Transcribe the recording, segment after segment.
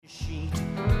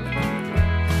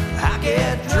I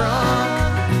get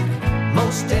drunk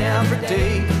most every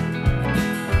day.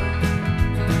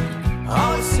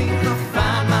 Always seem to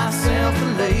find myself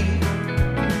late.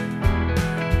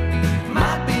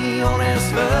 Might be on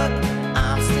as fuck,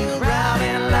 I'm still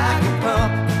riding like a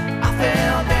pup. I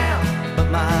fell down,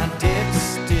 but my dick's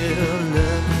still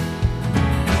up.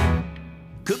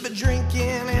 Could be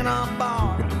drinking in a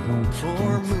bar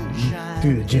or moonshine.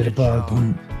 Do the jitterbug,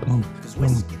 boom, boom,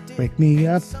 boom. Wake me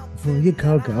up before you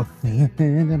go.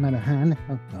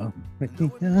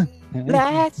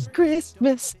 Last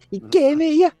Christmas, you gave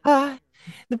me your heart.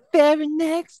 The very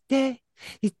next day,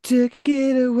 you took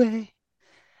it away.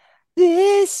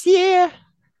 This year,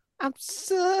 I'm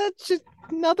such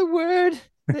another word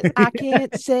that I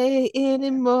can't say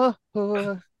anymore.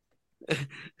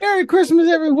 Merry Christmas,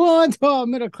 everyone. Oh,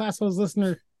 middle class host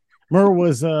listener. Mur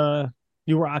was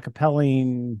you were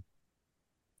acapelling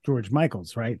George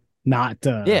Michael's, right? Not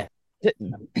Yeah.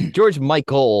 George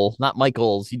Michael, not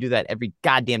Michaels. You do that every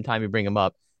goddamn time you bring him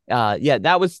up. Yeah,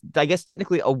 that was, I guess,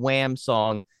 technically a Wham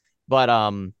song, but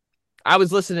I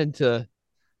listened to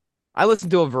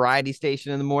a variety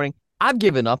station in the morning. I've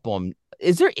given up on.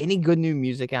 Is there any good new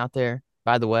music out there,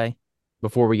 by the way,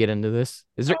 before we get into this?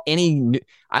 Is there any new?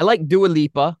 I like Dua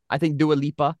Lipa. I think Dua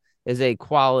Lipa is a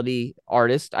quality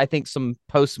artist. I think some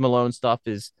Post Malone stuff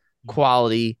is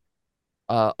quality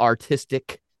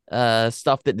artistic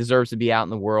stuff that deserves to be out in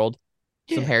the world.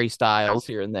 Some Harry Styles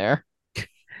here and there.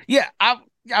 Yeah, I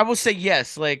will say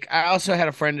yes. Like, I also had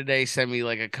a friend today send me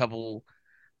like a couple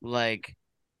like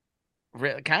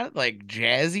kind of like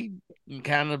jazzy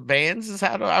kind of bands is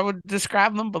how I would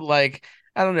describe them, but like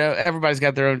I don't know, everybody's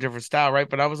got their own different style, right?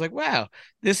 But I was like, wow,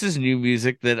 this is new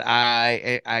music that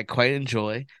I quite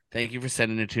enjoy. Thank you for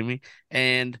sending it to me.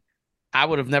 And I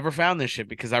would have never found this shit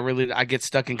because I get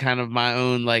stuck in kind of my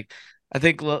own, like, I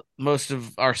think most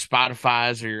of our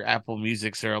Spotify's or your Apple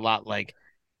Musics are a lot like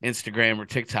Instagram or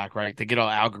TikTok, right? They get all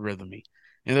algorithmy.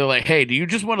 And they're like, hey, do you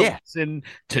just want to listen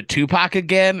to Tupac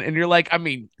again? And you're like, I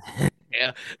mean,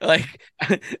 yeah, like,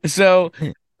 so,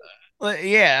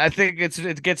 yeah, I think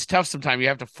it gets tough sometimes. You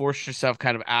have to force yourself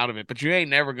kind of out of it, but you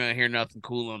ain't never going to hear nothing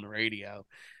cool on the radio.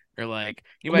 Or like,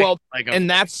 you might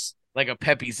that's like a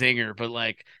peppy singer, but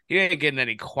like, you ain't getting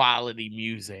any quality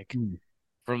music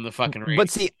from the fucking radio.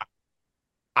 But see,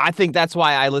 I think that's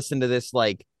why I listen to this,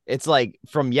 like, it's like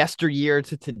from yesteryear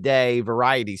to today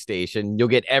variety station. You'll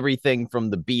get everything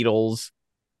from the Beatles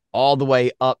all the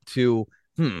way up to,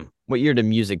 what year did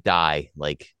music die?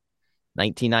 Like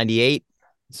 1998.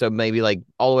 So maybe like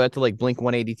all the way up to like Blink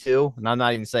 182. And I'm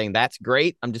not even saying that's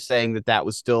great. I'm just saying that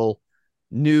was still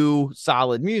new,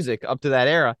 solid music up to that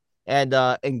era. And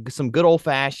some good old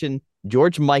fashioned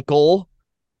George Michael.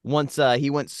 Once he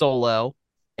went solo,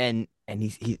 and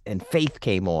Faith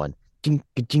came on. Well,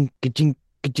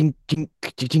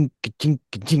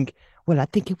 I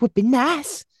think it would be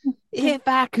nice if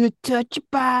I could touch your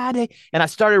body. And I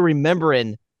started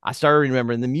remembering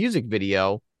the music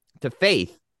video to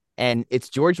Faith, and it's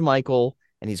George Michael,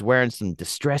 and he's wearing some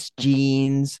distressed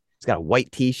jeans. He's got a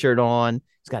white T-shirt on.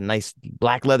 He's got a nice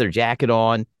black leather jacket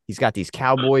on. He's got these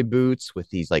cowboy boots with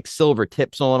these like silver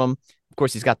tips on them. Of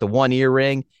course, he's got the one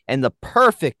earring and the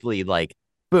perfectly like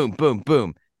boom, boom,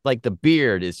 boom. Like the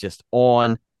beard is just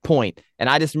on point. And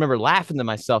I just remember laughing to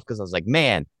myself because I was like,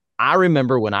 man, I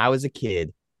remember when I was a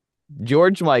kid,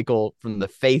 George Michael from the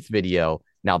Faith video.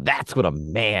 Now that's what a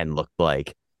man looked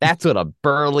like. That's what a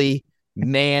burly,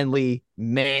 manly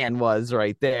man was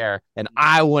right there. And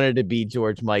I wanted to be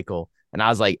George Michael. And I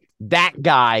was like, that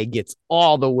guy gets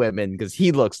all the women because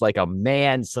he looks like a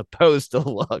man supposed to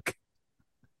look.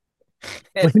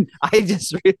 And I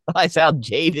just realized how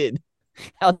jaded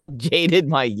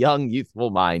my young, youthful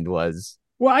mind was.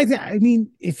 Well, I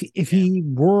mean, if he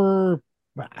were,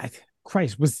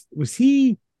 Christ, was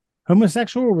he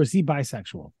homosexual or was he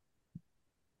bisexual?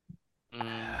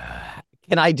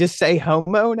 Can I just say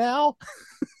homo now?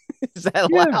 Is that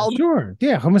allowed? Sure.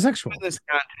 Yeah, homosexual.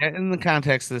 In the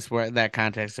context of that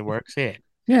context, it works. Yeah.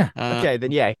 Yeah. Okay, then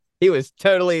yeah, he was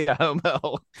totally a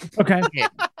homo. Okay. Yeah.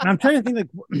 And I'm trying to think, like,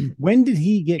 when did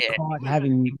he get caught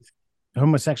having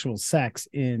homosexual sex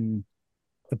in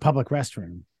the public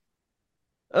restroom?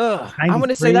 I want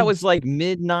to say that was like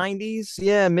mid 90s.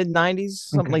 Yeah, mid 90s,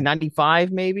 something like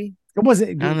 95 maybe. It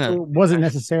wasn't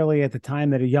necessarily at the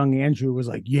time that a young Andrew was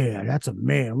like, yeah, that's a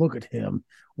man. Look at him.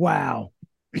 Wow.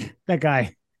 That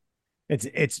guy.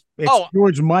 It's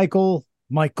George Michael,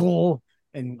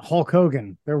 and Hulk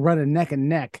Hogan. They're running neck and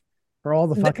neck for all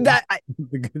the fucking I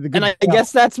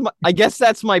guess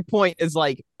that's my point is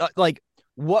like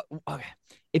what okay.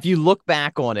 if you look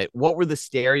back on it, what were the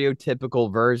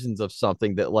stereotypical versions of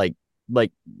something that like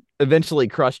eventually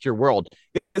crushed your world?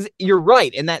 Because you're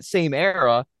right, in that same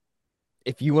era,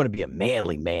 if you want to be a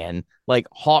manly man, like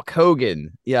Hulk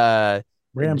Hogan,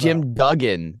 Jim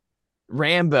Duggan,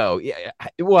 Rambo. Yeah,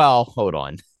 well, hold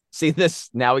on. See this?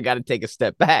 Now we got to take a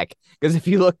step back, because if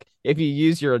you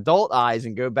use your adult eyes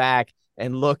and go back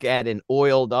and look at an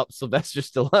oiled up Sylvester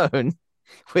Stallone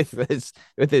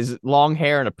with his long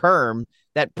hair and a perm,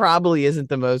 that probably isn't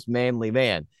the most manly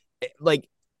man. Like,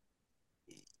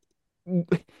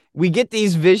 we get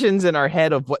these visions in our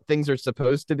head of what things are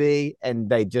supposed to be, and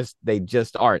they just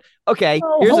aren't. Okay,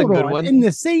 here's a good one. In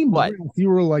the same breath, you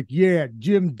were like, yeah,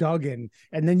 Jim Duggan,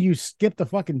 and then you skipped the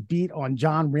fucking beat on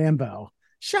John Rambo.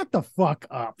 Shut the fuck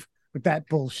up with that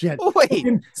bullshit. Wait,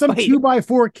 some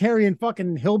 2x4 carrying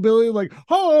fucking hillbilly, like,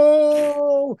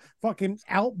 oh, fucking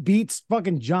outbeats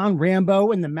fucking John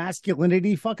Rambo in the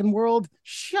masculinity fucking world.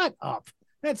 Shut up.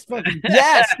 That's fucking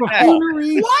yes.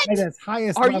 What? At its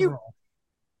highest Are level. You?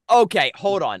 Okay,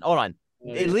 hold on.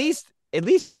 At least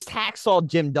Hacksaw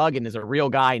Jim Duggan is a real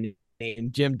guy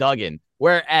named Jim Duggan,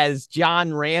 whereas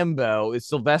John Rambo is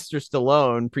Sylvester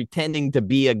Stallone pretending to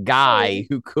be a guy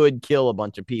who could kill a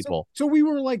bunch of people. So we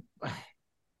were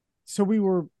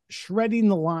shredding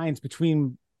the lines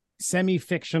between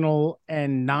semi-fictional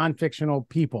and non-fictional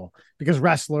people, because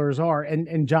wrestlers are,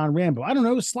 and John Rambo. I don't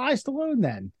know, Sly Stallone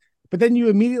then. But then you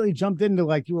immediately jumped into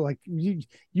you were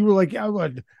like, I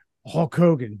would Hulk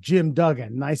Hogan, Jim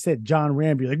Duggan, and I said John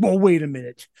Rambo. You're like, well, wait a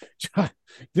minute.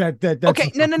 That's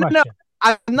okay. No.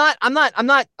 I'm not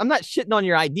shitting on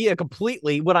your idea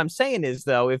completely. What I'm saying is,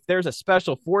 though, if there's a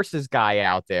special forces guy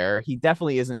out there, he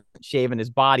definitely isn't shaving his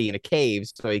body in a cave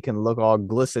so he can look all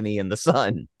glistening in the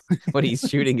sun when he's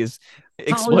shooting his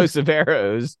explosive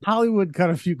arrows. Hollywood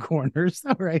cut a few corners.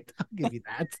 All right, I'll give you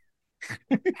that.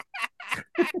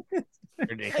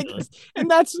 Ridiculous.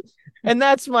 And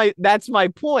that's my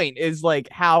point, is like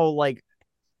how, like,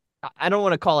 I don't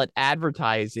want to call it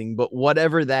advertising, but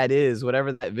whatever that is,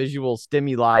 whatever that visual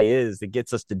stimuli is that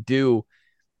gets us to do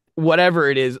whatever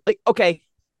it is. Like, okay,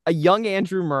 a young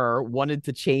Andrew Murr wanted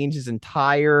to change his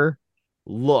entire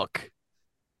look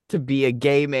to be a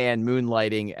gay man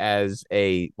moonlighting as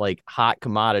a like hot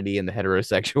commodity in the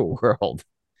heterosexual world.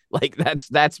 Like,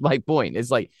 that's my point.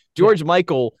 It's like George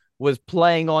Michael was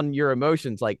playing on your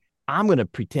emotions. Like, I'm going to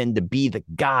pretend to be the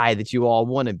guy that you all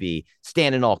want to be,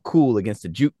 standing all cool against a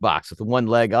jukebox with one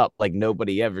leg up like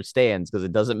nobody ever stands, because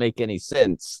it doesn't make any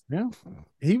sense. Yeah.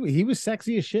 He was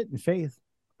sexy as shit in Faith.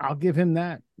 I'll give him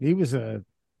that. He was It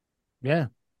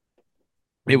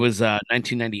was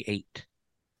 1998.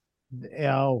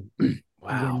 Oh,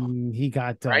 wow. He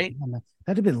got right.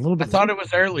 That'd have been a little bit. I thought it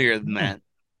was earlier than that.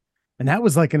 And that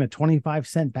was like in a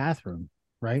 25-cent bathroom,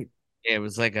 right? Yeah, it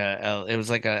was like a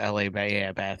LA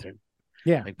bathroom.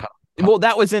 Yeah. Well,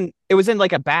 it was in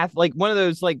like a bath, like one of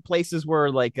those like places where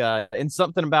like in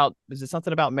Something About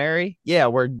Mary? Yeah,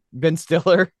 where Ben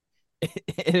Stiller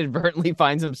inadvertently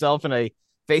finds himself in a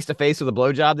face-to-face with a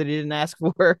blowjob that he didn't ask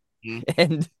for.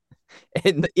 Mm-hmm.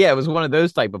 And yeah, it was one of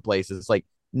those type of places, like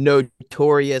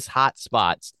notorious hot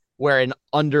spots where an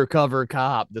undercover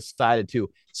cop decided to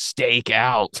stake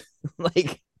out.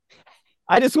 Like,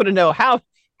 I just want to know how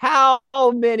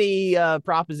many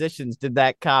propositions did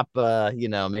that cop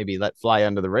maybe let fly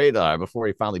under the radar before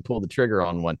he finally pulled the trigger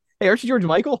on one. Hey, aren't you George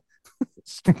Michael?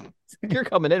 You're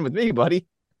coming in with me, buddy.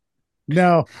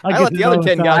 No, I let the other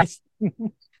 10 guys.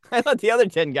 I let the other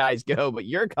 10 guys go, but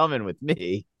you're coming with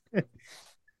me.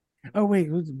 Oh wait,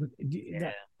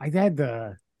 I had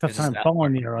the tough time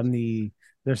following you on the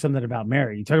There's Something About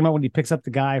Mary. You talking about when he picks up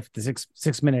the guy for the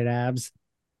 6-minute abs?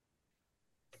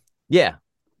 Yeah.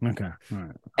 Okay. All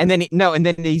right. And then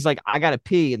he's like, I gotta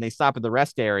pee, and they stop at the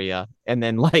rest area, and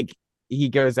then like he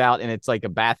goes out, and it's like a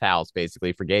bathhouse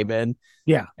basically for gay men.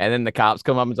 Yeah. And then the cops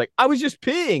come up and it's like, I was just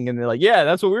peeing, and they're like, yeah,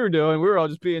 that's what we were doing. We were all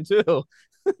just peeing too.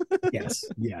 Yes.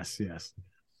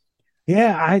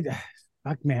 Yeah,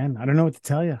 fuck, man, I don't know what to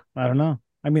tell you. I don't know.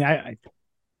 I mean, I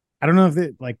don't know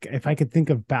if I could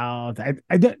think about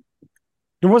there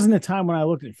wasn't a time when I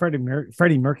looked at Freddie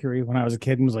Mercury when I was a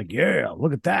kid and was like, yeah,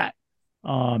 look at that.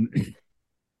 I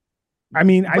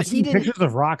mean, I've seen pictures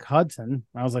of Rock Hudson.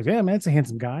 I was like, yeah, man, it's a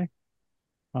handsome guy.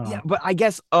 Yeah, but I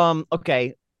guess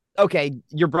okay,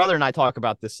 your brother and I talk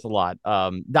about this a lot.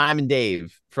 Diamond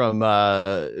Dave from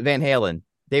Van Halen,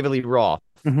 David Lee Roth.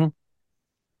 Mm-hmm.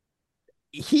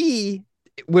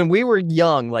 When we were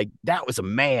young, like, that was a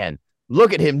man.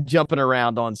 Look at him jumping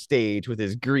around on stage with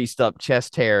his greased up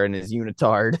chest hair and his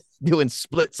unitard, doing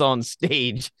splits on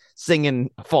stage,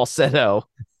 singing falsetto.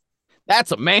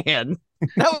 That's a man.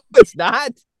 No, it's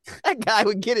not. That guy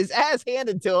would get his ass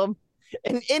handed to him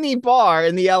in any bar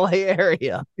in the LA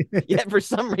area. Yet for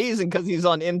some reason, because he's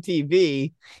on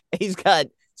MTV, he's got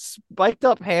spiked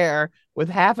up hair with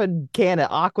half a can of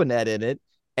Aquanet in it.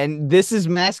 And this is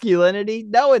masculinity?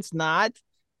 No, it's not.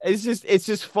 It's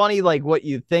just funny, like what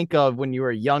you think of when you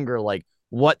were younger, like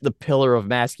what the pillar of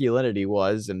masculinity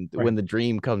was, and when the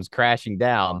dream comes crashing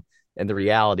down and the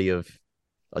reality of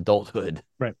adulthood.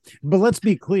 Right. But let's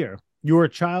be clear. Your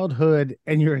childhood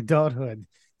and your adulthood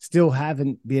still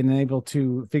haven't been able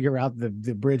to figure out the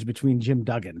bridge between Jim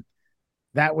Duggan.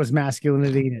 That was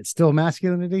masculinity, and it's still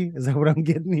masculinity. Is that what I'm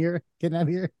getting out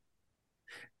here?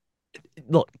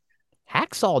 Look,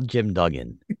 Hacksaw Jim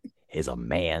Duggan is a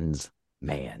man's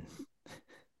man.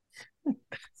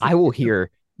 I will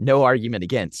hear no argument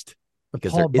against,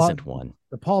 because there isn't one.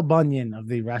 The Paul Bunyan of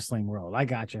the wrestling world. I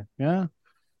got you. Yeah.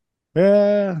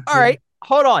 Yeah. All right.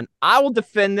 Hold on. I will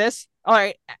defend this. All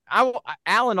right.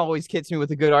 Alan always hits me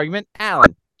with a good argument.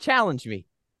 Alan, challenge me.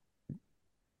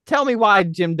 Tell me why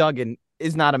Jim Duggan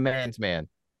is not a man's man.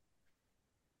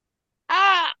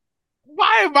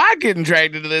 Why am I getting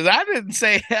dragged into this? I didn't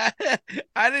say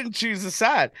I didn't choose a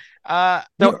side.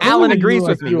 No, Alan agrees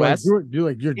with me, Wes.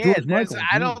 You're George Michael.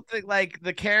 I don't think like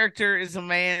the character is a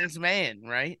man's man,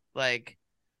 right? Like,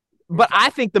 but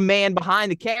I think the man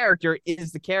behind the character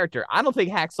is the character. I don't think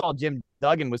Hacksaw Jim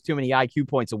Duggan was too many IQ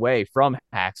points away from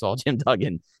Hacksaw Jim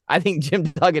Duggan. I think Jim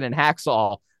Duggan and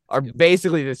Hacksaw are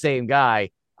basically the same guy.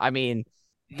 I mean,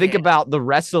 think about the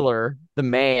wrestler, the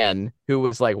man who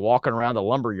was like walking around the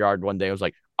lumberyard one day. I was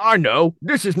like, I know,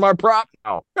 this is my prop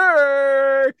now.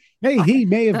 Hey, he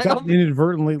may have gotten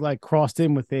inadvertently like crossed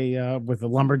in with a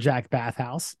lumberjack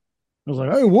bathhouse. I was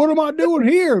like, hey, what am I doing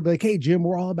here? Like, hey, Jim,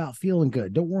 we're all about feeling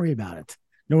good. Don't worry about it.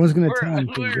 No one's going to tell him.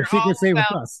 Your secret's safe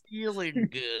with us. Feeling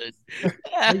good.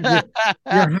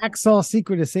 your Hacksaw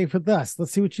secret is safe with us.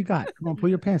 Let's see what you got. Come on, pull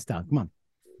your pants down. Come on.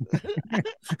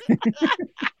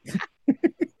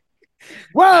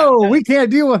 Whoa, we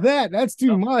can't deal with that. That's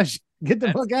too much. Get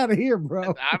the fuck out of here,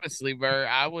 bro. Honestly, Murr,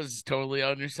 I was totally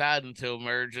on your side until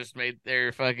Murr just made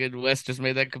West just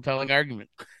made that compelling argument.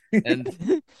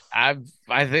 And I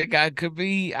think I could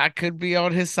be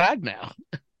on his side now.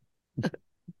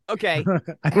 Okay.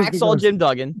 Hacksaw Jim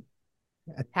Duggan.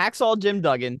 Hacksaw Jim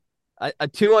Duggan, a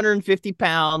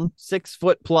 250-pound,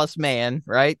 6-foot-plus man,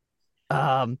 right?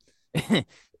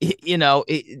 You know,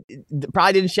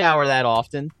 probably didn't shower that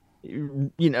often.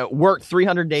 You know, worked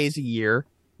 300 days a year,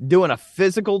 doing a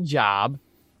physical job.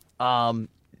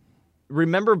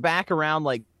 Remember back around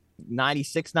like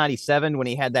 96, 97 when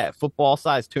he had that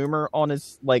football-sized tumor on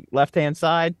his like left-hand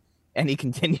side, and he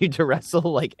continued to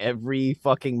wrestle like every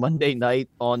fucking Monday night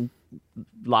on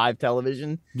live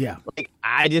television. Yeah. Like,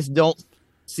 I just don't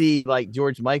see like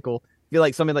George Michael. I feel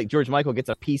like somebody like George Michael gets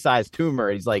a pea-sized tumor,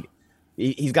 and he's like,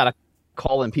 he's got to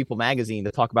call in People Magazine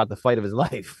to talk about the fight of his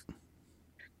life.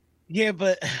 Yeah,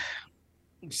 but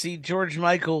see, George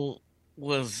Michael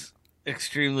was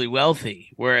extremely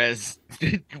wealthy, whereas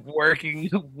working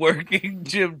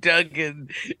Jim Duggan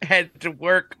had to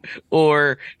work,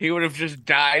 or he would have just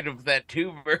died of that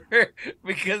tumor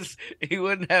because he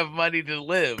wouldn't have money to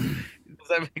live. Does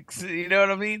that make sense? You know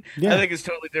what I mean? Yeah. I think it's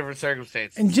totally different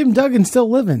circumstances. And Jim Duggan's still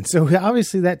living, so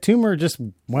obviously that tumor just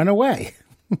went away.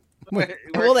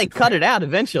 Well, they cut it out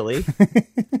eventually.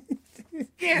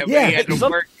 Yeah, but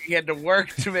he had to work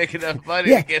to make enough money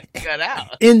to get it cut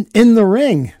out. In the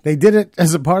ring. They did it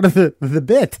as a part of the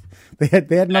bit. They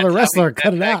had another wrestler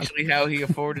cut it out. That's actually how he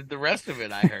afforded the rest of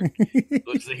it, I heard.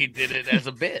 Was that he did it as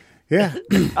a bit. Yeah.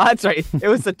 That's right. It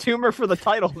was the tumor for the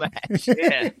title match.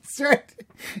 Yeah. That's right.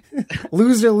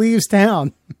 Loser leaves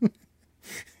town.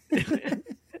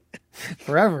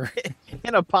 Forever.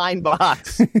 In a pine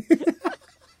box.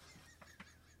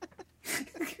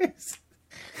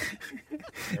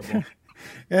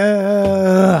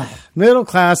 Middle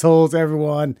class holes,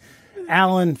 everyone.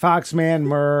 Alan, Foxman,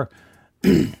 Murr.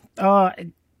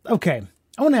 Okay,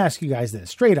 I want to ask you guys this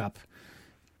straight up.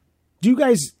 Do you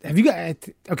guys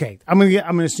okay? I'm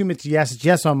gonna assume it's yes. It's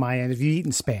yes on my end. Have you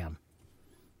eaten Spam?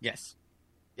 Yes.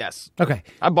 Yes. Okay.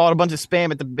 I bought a bunch of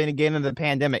Spam at the beginning of the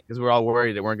pandemic because we were all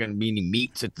worried there weren't going to be any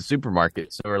meats at the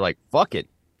supermarket. So we're like, fuck it.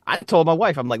 I told my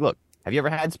wife, I'm like, look, have you ever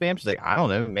had Spam? She's like, I don't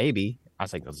know, maybe. I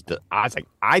was like,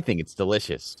 I think it's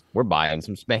delicious. We're buying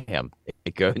some Spam.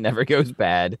 It never goes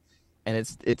bad, and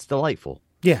it's delightful.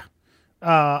 Yeah,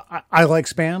 I like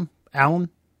Spam. Alan?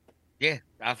 Yeah,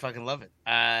 I fucking love it.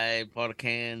 I bought a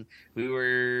can. We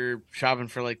were shopping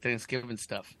for like Thanksgiving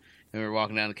stuff, and we were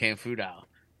walking down the canned food aisle.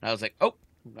 And I was like, oh,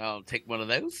 I'll take one of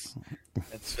those.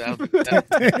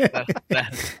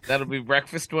 That'll be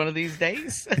breakfast one of these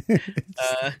days.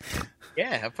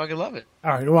 Yeah, I fucking love it.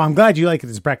 All right. Well, I'm glad you like it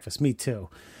as breakfast. Me too.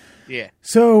 Yeah.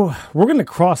 So we're going to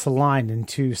cross the line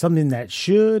into something that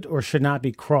should or should not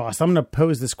be crossed. I'm going to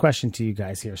pose this question to you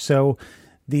guys here. So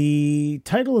the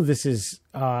title of this is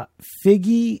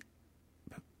Figgy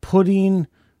Pudding,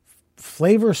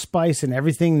 Flavor, Spice, and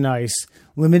Everything Nice,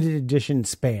 Limited Edition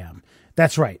Spam.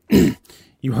 That's right.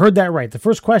 You heard that right. The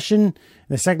first question and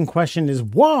the second question is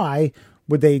why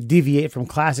would they deviate from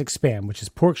classic Spam, which is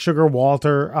pork, sugar,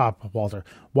 water,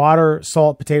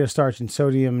 salt, potato starch, and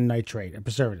sodium nitrate, a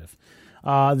preservative.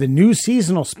 The new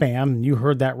seasonal Spam, you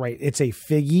heard that right. It's a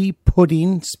Figgy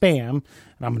Pudding Spam, and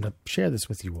I'm going to share this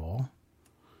with you all.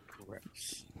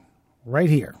 Right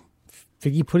here.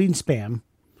 Figgy Pudding Spam.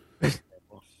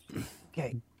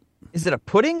 Okay. Is it a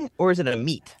pudding or is it a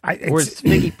meat? Or is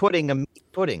Figgy Pudding a meat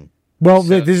pudding? Well,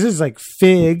 this is like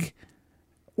fig,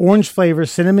 orange flavor,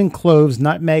 cinnamon, cloves,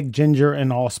 nutmeg, ginger,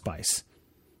 and allspice.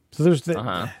 So there's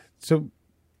the so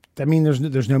I mean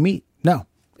there's no meat. No.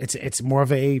 It's more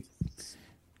of a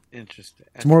interesting.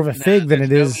 It's more of a fig than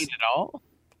it is. No meat at all?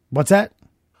 What's that?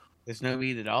 There's no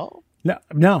meat at all?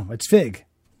 No, it's fig.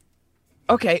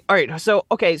 Okay, all right. So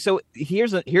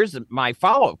here's my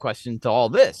follow-up question to all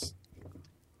this.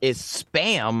 Is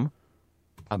Spam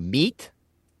a meat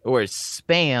or is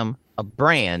Spam a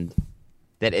brand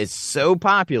that is so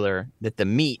popular that the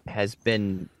meat has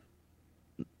been,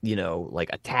 like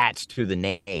attached to the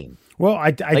name? Well,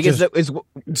 I like just is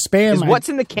Spam. Is what's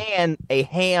in the can a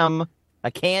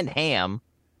canned ham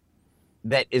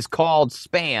that is called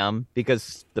Spam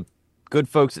because the good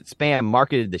folks at Spam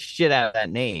marketed the shit out of that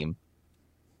name?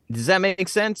 Does that make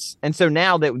sense? And so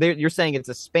now that you're saying it's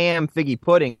a Spam Figgy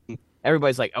Pudding,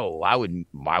 everybody's like, oh, why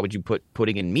would you put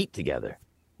pudding and meat together?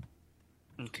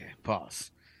 Okay,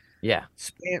 pause. Yeah.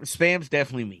 Spam's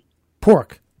definitely meat.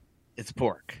 Pork. It's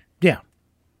pork. Yeah.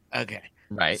 Okay.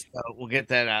 Right. So we'll get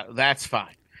that out. That's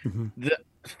fine. Mm-hmm. The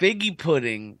Figgy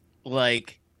Pudding,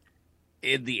 like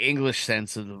in the English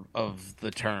sense of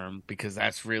the term, because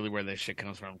that's really where this shit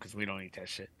comes from, because we don't eat that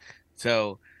shit.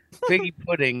 So Figgy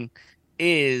Pudding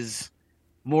is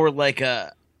more like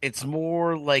a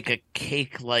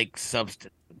cake-like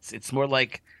substance. It's more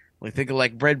like think of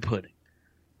like bread pudding.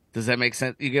 Does that make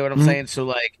sense? You get what I'm saying? So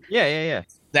like, yeah.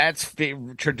 That's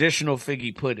traditional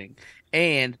Figgy Pudding,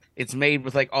 and it's made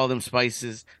with like all them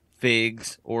spices,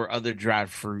 figs, or other dried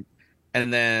fruit,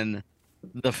 and then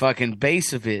the fucking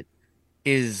base of it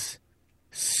is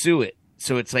suet,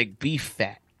 so it's like beef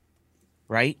fat,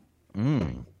 right?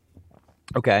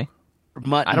 Okay.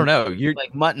 Mutton, I don't know. You're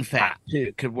like mutton fat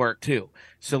too, could work too.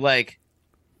 So like,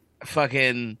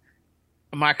 fucking,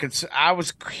 I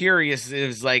was curious. It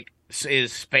was like,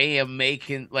 is Spam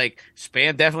making like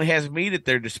Spam definitely has meat at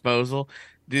their disposal?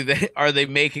 Are they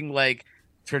making like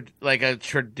a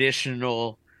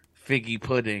traditional Figgy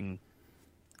Pudding,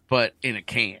 but in a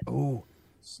can? Ooh,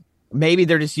 maybe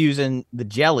they're just using the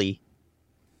jelly,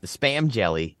 the Spam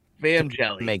jelly. Spam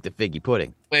jelly. Make the Figgy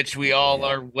Pudding. Which we all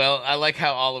are. Well, I like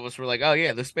how all of us were like, oh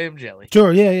yeah, the Spam jelly.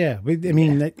 Sure, yeah. I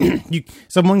mean,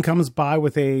 someone comes by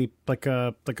with a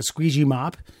squeegee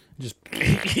mop, just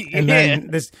and then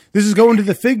this is going to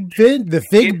the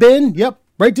fig bin. Yep,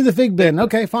 right to the fig bin.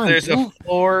 Okay, fine. There's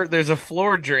a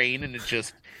floor drain, and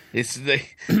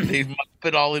they mop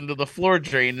it all into the floor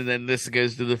drain, and then this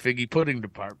goes to the Figgy Pudding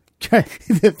department.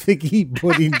 The Figgy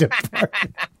Pudding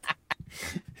department.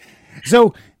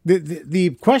 So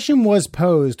the question was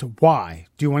posed, why?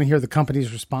 Do you want to hear the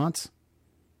company's response?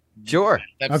 Sure.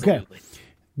 Absolutely. Okay.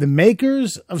 The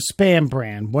makers of Spam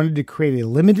brand wanted to create a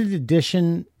limited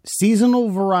edition seasonal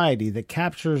variety that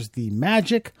captures the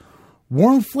magic,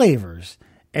 warm flavors,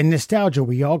 and nostalgia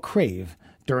we all crave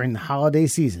during the holiday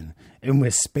season. And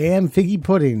with Spam Figgy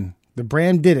Pudding, the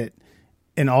brand did it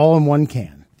in all-in-one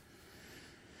can.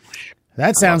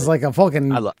 That sounds like a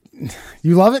fucking...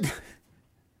 You love it?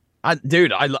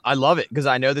 Dude, I love it because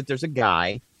I know that there's a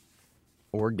guy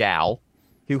or gal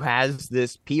who has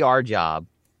this PR job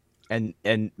and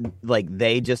like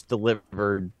they just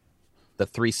delivered the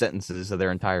 3 sentences of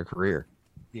their entire career.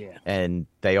 Yeah. And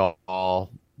they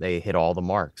hit all the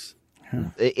marks. Huh.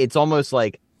 It's almost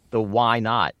like the why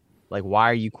not? Like,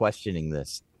 why are you questioning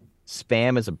this?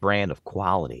 Spam is a brand of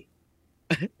quality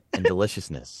and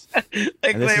deliciousness. Like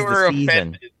and they were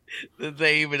offended that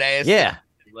they even asked. Yeah.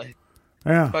 Like,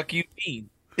 yeah. Fuck you mean?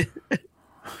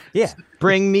 Yeah.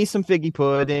 Bring me some Figgy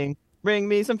Pudding. Bring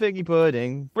me some Figgy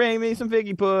Pudding. Bring me some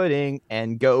Figgy Pudding.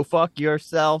 And go fuck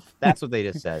yourself. That's what they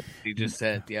just said. He just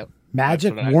said, yep.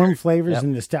 Magic, warm flavors,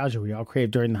 and nostalgia we all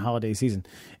crave during the holiday season.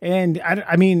 And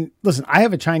I mean, listen, I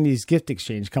have a Chinese gift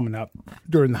exchange coming up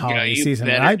during the holiday season.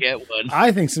 Better get one.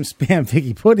 I think some spam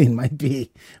figgy pudding might be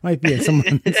at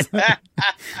someone's.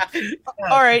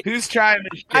 All right, who's trying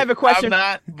this shit? I have a question. I'm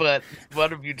not, but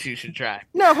one of you two should try.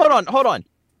 No, hold on.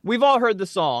 We've all heard the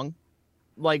song,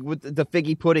 like with the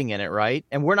figgy pudding in it, right?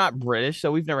 And we're not British,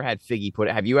 so we've never had figgy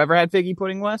pudding. Have you ever had figgy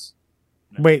pudding, Wes?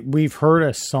 Wait, we've heard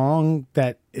a song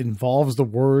that involves the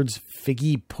words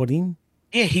figgy pudding?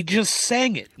 Yeah, he just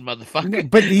sang it, motherfucker.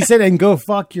 But he said, and go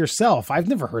fuck yourself. I've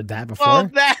never heard that before. Well,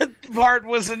 that part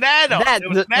was an add-on. It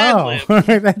was an ad-lib.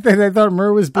 I thought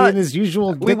Murr was being his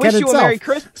usual We dickhead wish you itself. a Merry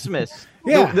Christmas.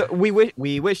 Yeah. We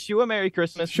wish you a Merry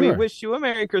Christmas. Sure. We wish you a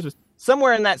Merry Christmas.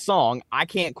 Somewhere in that song, I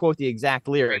can't quote the exact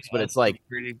lyrics, but it's like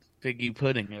pretty figgy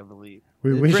pudding, I believe.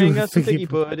 We wish bring you us a figgy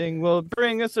pudding. Will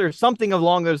bring us or something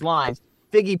along those lines.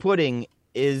 Figgy pudding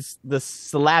is the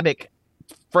syllabic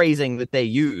phrasing that they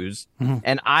use,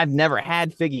 and I've never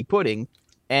had figgy pudding,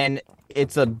 and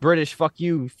it's a British fuck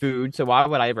you food, so why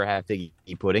would I ever have figgy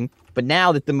pudding? But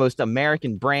now that the most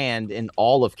American brand in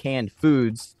all of canned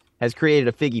foods has created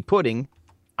a figgy pudding,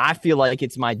 I feel like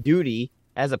it's my duty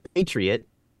as a patriot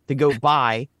to go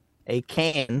buy a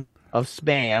can of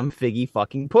Spam figgy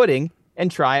fucking pudding and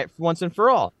try it once and for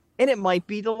all, and it might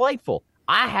be delightful.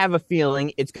 I have a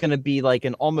feeling it's going to be like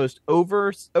an almost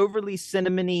overly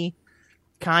cinnamony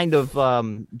kind of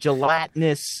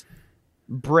gelatinous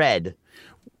bread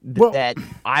that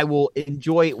I will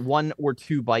enjoy one or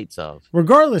two bites of.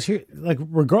 Regardless of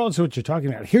what you're talking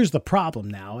about, here's the problem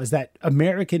now: is that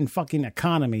American fucking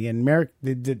economy and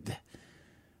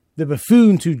the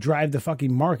buffoons who drive the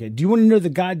fucking market. Do you want to know the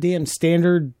goddamn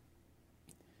standard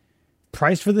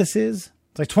price for this is?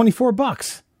 It's like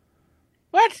 $24.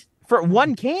 What? For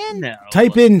one can? No.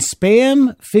 Type in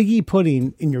Spam figgy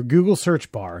pudding in your Google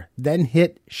search bar, then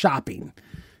hit shopping.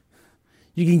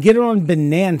 You can get it on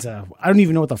Bonanza. I don't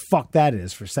even know what the fuck that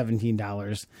is for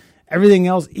 $17. Everything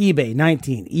else, eBay,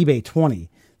 19, eBay, 20,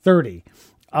 30.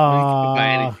 Buy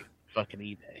anything, fucking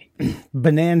eBay.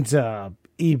 Bonanza,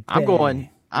 eBay.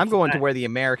 I'm going to where the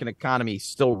American economy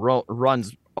still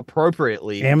runs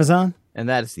appropriately. Amazon? And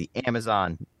that is the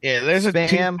Amazon. Yeah, there's a Spam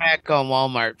 2-pack on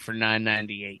Walmart for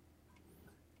 $9.98.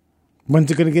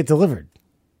 When's it going to get delivered?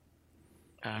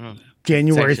 I don't know.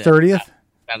 January It's actually 30th?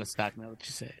 Out of stock now, what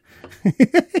you said.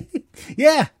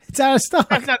 Yeah, it's out of stock.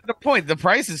 That's not the point. The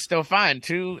price is still fine.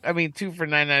 Two for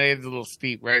 $9.98 is a little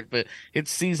steep, right? But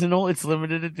it's seasonal. It's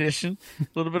limited edition. A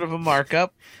little bit of a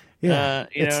markup. Yeah,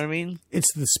 you know what I mean?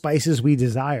 It's the spices we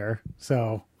desire.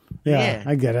 So, yeah.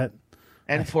 I get it.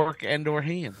 And pork and or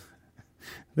ham.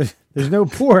 There's no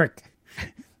pork.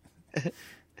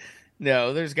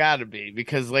 No, there's got to be.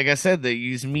 Because, like I said, they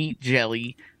use meat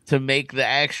jelly to make the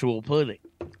actual pudding.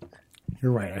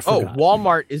 You're right. I forgot.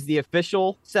 Walmart is the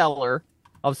official seller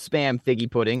of Spam figgy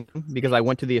pudding because I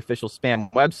went to the official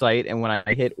Spam website, and when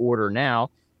I hit order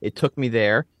now, it took me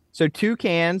there. So 2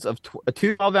 cans of 2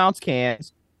 12-ounce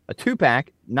cans, a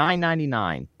 2-pack,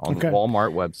 $9.99 on the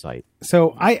Walmart website.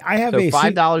 So I have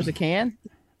 $5 a can.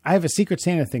 I have a Secret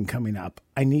Santa thing coming up.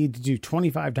 I need to do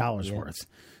 $25 worth.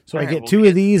 So All I right, get we'll 2 get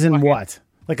of these and what?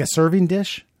 Like a serving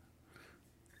dish?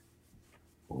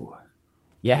 Ooh.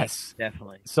 Yes,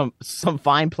 definitely. Some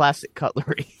fine plastic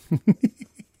cutlery.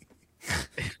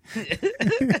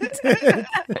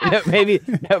 maybe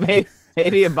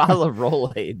a bottle of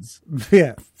Rolaids.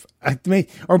 Yeah,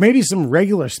 or maybe some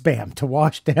regular Spam to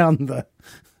wash down the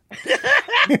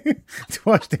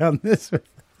this.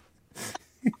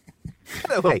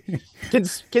 Wait, can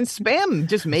Spam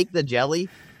just make the jelly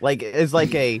like as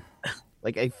like an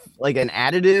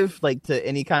additive like to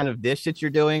any kind of dish that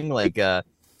you're doing like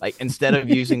instead of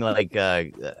using I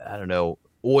don't know,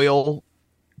 oil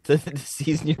to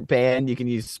season your pan, you can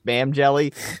use Spam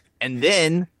jelly, and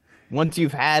then once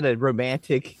you've had a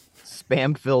romantic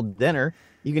Spam filled dinner,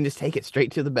 you can just take it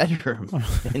straight to the bedroom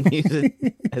and use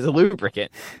it as a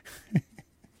lubricant.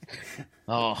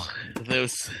 Oh,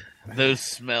 those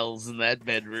smells in that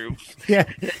bedroom.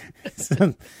 Yeah, it's got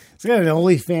an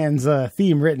OnlyFans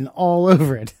theme written all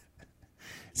over it.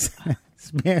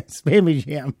 Spammy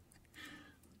Jam.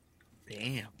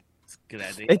 Damn, that's a good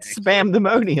idea. It's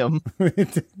Spamdemonium.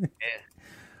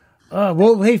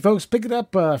 Well, hey folks, pick it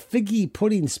up, figgy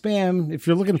pudding Spam if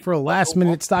you're looking for a last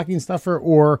minute stocking stuffer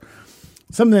or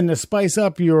something to spice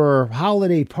up your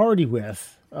holiday party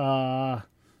with.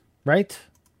 Right?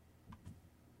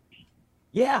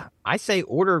 Yeah, I say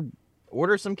order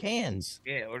some cans.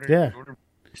 Yeah, order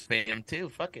Spam too.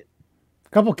 Fuck it. A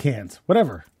couple cans,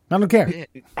 whatever. I don't care. Yeah.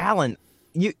 Alan,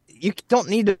 you don't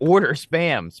need to order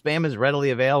Spam. Spam is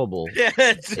readily available. Yeah,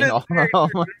 you're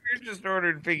just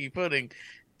ordering piggy pudding.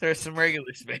 There's some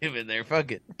regular Spam in there.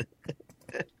 Fuck it.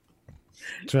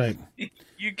 That's right.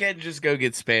 You can just go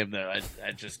get Spam though.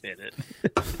 I just did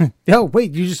it. Oh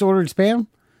wait, you just ordered Spam?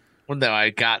 Well, no, I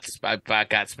got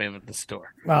Spam at the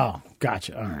store. Oh,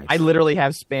 gotcha. All right. I literally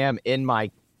have Spam in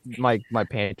my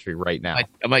pantry right now.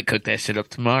 I might cook that shit up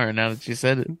tomorrow. Now that you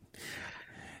said it.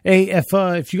 Hey,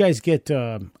 if you guys get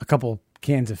a couple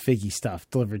cans of figgy stuff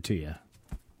delivered to you,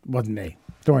 wasn't me.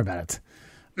 Don't worry about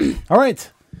it. All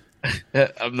right.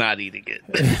 I'm not eating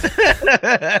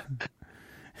it.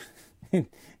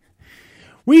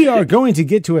 We are going to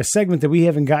get to a segment that we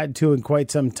haven't gotten to in quite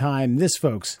some time. This,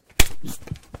 folks,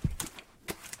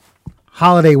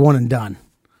 holiday one and done.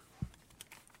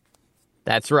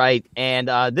 That's right. And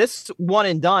this one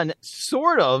and done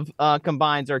sort of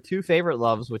combines our two favorite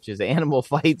loves, which is animal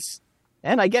fights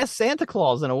and I guess Santa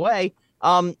Claus in a way.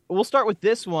 We'll start with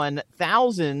this one.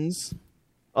 Thousands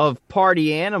of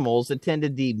party animals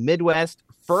attended the Midwest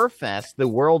Fur Fest, the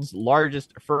world's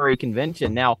largest furry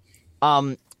convention. Now,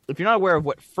 if you're not aware of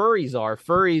what furries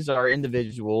are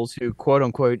individuals who, quote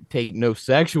unquote, take no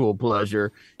sexual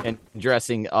pleasure in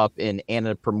dressing up in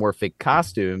anthropomorphic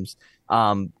costumes.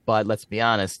 But let's be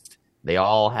honest, they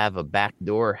all have a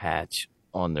backdoor hatch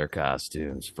on their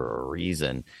costumes for a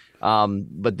reason.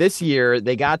 But this year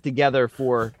they got together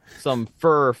for some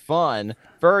fur fun.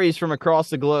 Furries from across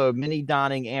the globe, many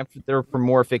donning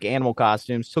anthropomorphic animal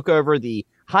costumes, took over the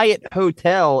Hyatt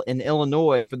Hotel in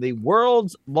Illinois for the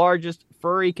world's largest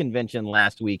furry convention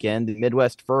last weekend. The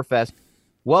Midwest Fur Fest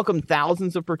welcomed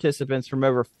thousands of participants from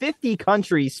over 50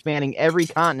 countries spanning every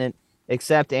continent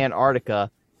except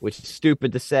Antarctica, which is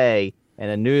stupid to say in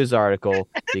a news article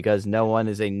because no one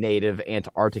is a native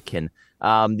Antarctican.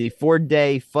 The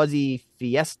 4-day Fuzzy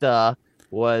Fiesta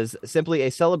was simply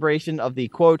a celebration of the,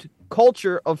 quote,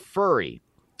 culture of furry.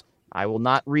 I will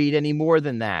not read any more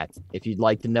than that. If you'd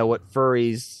like to know what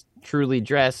furries truly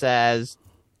dress as,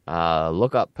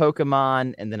 look up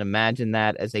Pokemon and then imagine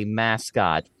that as a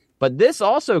mascot. But this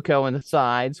also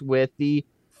coincides with the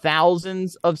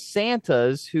thousands of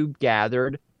Santas who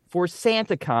gathered for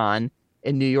SantaCon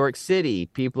in New York City.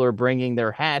 People are bringing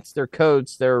their hats, their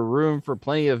coats, their room for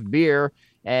plenty of beer.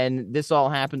 And this all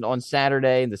happened on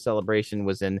Saturday. The celebration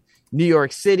was in New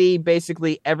York City.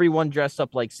 Basically, everyone dressed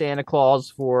up like Santa Claus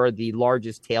for the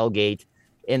largest tailgate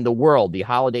in the world. The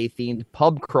holiday-themed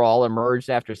pub crawl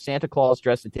emerged after Santa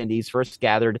Claus-dressed attendees first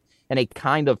gathered in a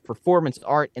kind of performance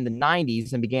art in the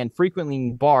 90s and began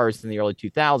frequenting bars in the early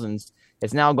 2000s.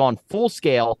 It's now gone full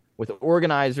scale with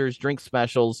organizers, drink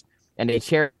specials, and a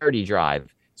charity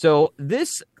drive. So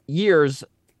this year's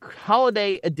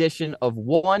holiday edition of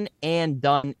One and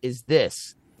Done is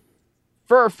this: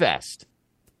 Fur Fest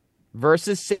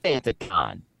versus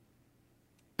SantaCon.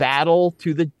 Battle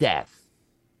to the death.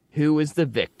 Who is the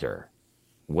victor?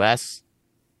 Wes,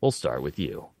 we'll start with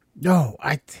you. No,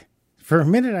 for a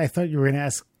minute I thought you were going to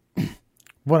ask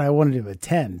what I wanted to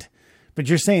attend, but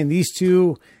you're saying these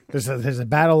two. There's a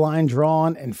battle line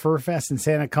drawn, and Fur Fest and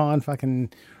SantaCon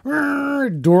fucking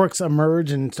dorks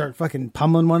emerge and start fucking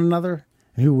pummeling one another.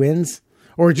 And who wins?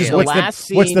 Or just what's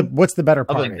the better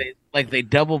party? Like they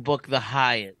double book the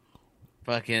Hyatt,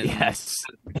 fucking yes,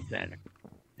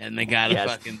 and they gotta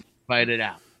fucking fight it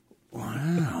out.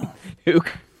 Wow, who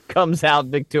comes out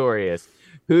victorious?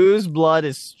 Whose blood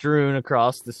is strewn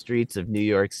across the streets of New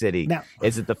York City? Now,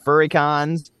 is it the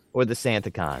Furrycons or the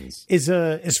SantaCons?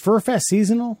 Is Fur Fest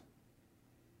seasonal?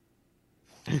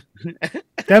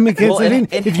 That makes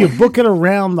if you book it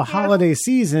around the holiday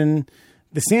season,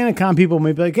 the SantaCon people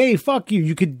may be like, "Hey, fuck you!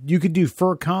 You could do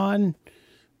FurCon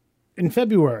in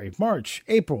February, March,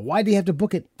 April. Why do you have to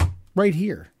book it right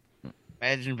here?"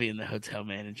 Imagine being the hotel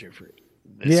manager for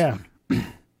this. Yeah,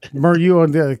 you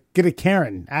on the get a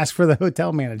Karen. Ask for the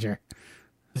hotel manager.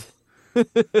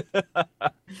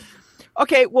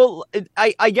 Okay, well,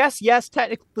 I guess, yes,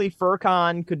 technically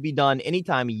FurCon could be done any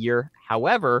time of year.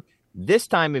 However, this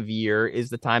time of year is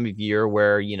the time of year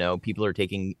where, you know, people are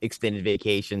taking extended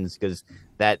vacations because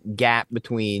that gap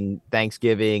between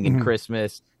Thanksgiving and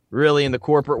Christmas, really in the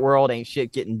corporate world, ain't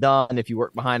shit getting done. If you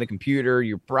work behind a computer,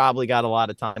 you probably got a lot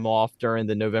of time off during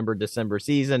the November, December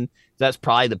season. So that's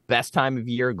probably the best time of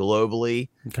year globally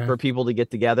for people to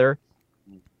get together.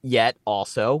 Yet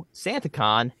also,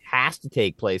 SantaCon has to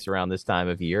take place around this time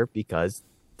of year because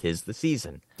 'tis the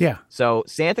season. Yeah. So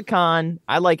SantaCon,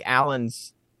 I like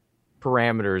Alan's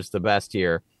parameters the best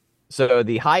here. So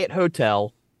the Hyatt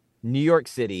Hotel, New York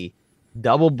City,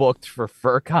 double booked for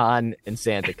FurCon and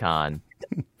SantaCon.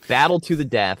 Battle to the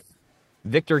death.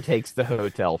 Victor takes the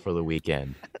hotel for the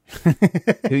weekend.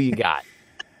 Who you got?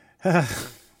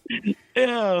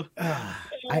 Yeah.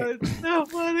 It's so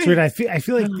funny. Dude, I feel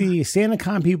like the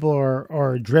SantaCon people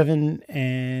are driven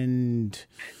and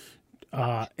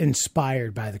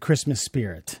inspired by the Christmas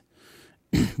spirit,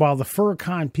 while the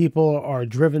FurCon people are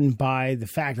driven by the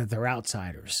fact that they're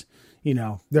outsiders. You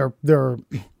know, they're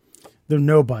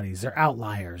nobodies. They're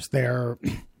outliers. They're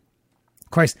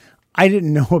Christ. I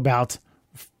didn't know about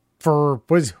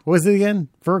was it again?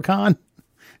 FurCon?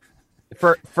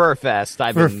 Furfest.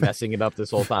 I've been messing it up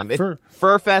this whole time.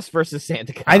 Furfest versus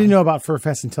SantaCon. I didn't know about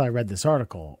Furfest until I read this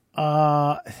article.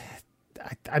 I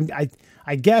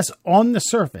guess on the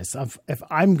surface, if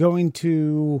I'm going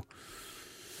to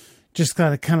just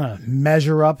gotta kind of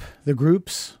measure up the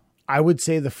groups, I would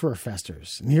say the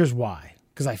Furfesters. And here's why.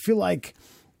 Because I feel like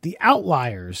the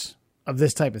outliers of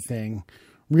this type of thing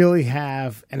really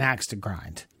have an axe to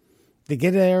grind. They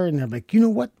get there and they're like, you know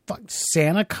what? Fuck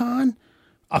SantaCon?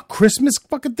 A Christmas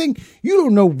fucking thing? You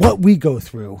don't know what we go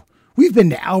through. We've been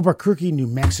to Albuquerque, New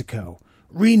Mexico,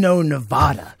 Reno,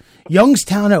 Nevada,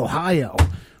 Youngstown, Ohio.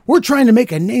 We're trying to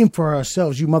make a name for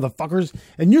ourselves, you motherfuckers,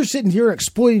 and you're sitting here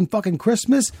exploiting fucking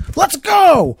Christmas? Let's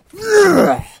go!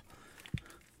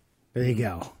 There you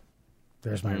go.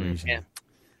 There's my reason.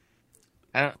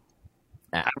 Yeah.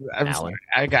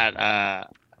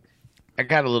 I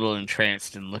got a little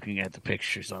entranced in looking at the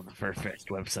pictures on the Furfest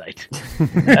website.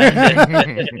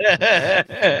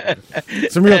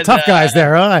 Some real tough guys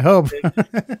there, huh? I hope.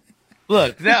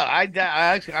 Look, no, I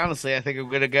actually, honestly, I think I'm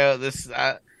going to go this.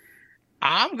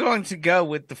 I'm going to go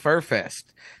with the Furfest.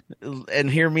 And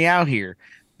hear me out here.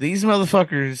 These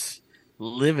motherfuckers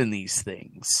live in these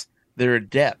things. They're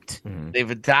adept. Mm-hmm.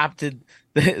 They've adopted.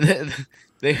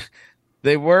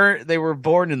 They were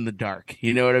born in the dark.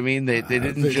 You know what I mean? They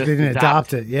didn't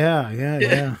adopt it.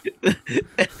 Yeah.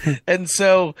 And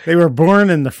so they were born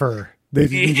in the fur. They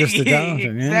didn't just adopt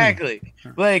it. Exactly.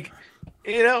 Yeah. Like,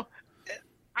 you know,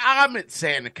 I'm at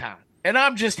SantaCon and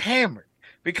I'm just hammered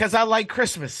because I like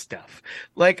Christmas stuff.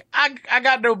 Like, I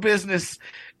got no business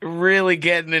really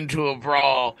getting into a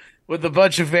brawl with a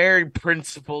bunch of very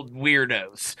principled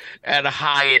weirdos at a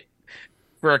Hyatt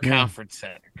for a conference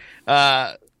center.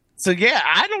 So, yeah,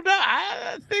 I don't know.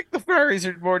 I think the furries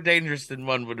are more dangerous than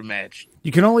one would imagine.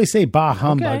 You can only say bah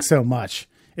humbug so much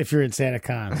if you're in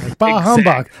SantaCon. Like, bah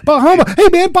humbug. Bah humbug. Hey,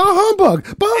 man, bah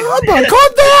humbug. Bah humbug.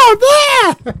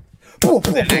 Calm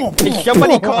down. Did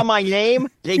somebody call my name?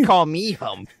 They call me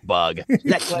humbug.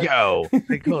 Let's go.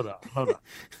 Like, hold on.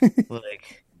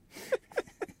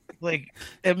 Like,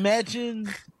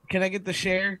 imagine. Can I get the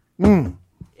share?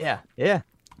 Yeah.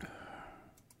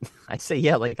 I say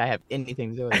yeah, like I have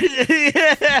anything to do with it.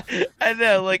 Yeah, I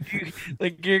know, like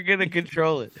you're gonna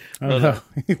control it.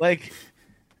 like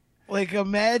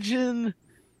imagine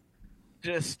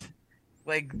just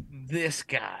like this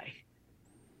guy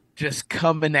just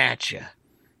coming at you,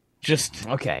 just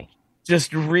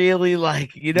really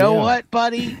like, you know what,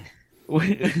 buddy?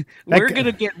 We're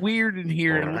gonna get weird in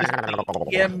here and listen to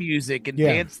EDM music and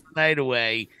dance the night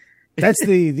away. That's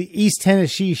the East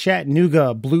Tennessee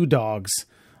Chattanooga Blue Dogs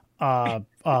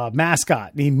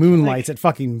mascot. He moonlights at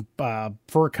fucking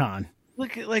FurCon.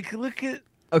 Look at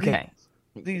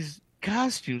these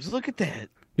costumes. Look at that.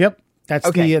 Yep. That's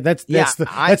the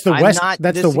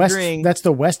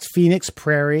West Phoenix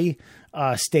Prairie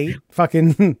state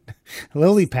fucking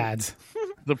lily pads.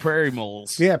 The prairie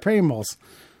moles. Yeah, prairie moles.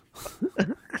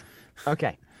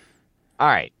 Okay. All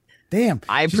right. Damn.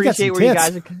 I appreciate where you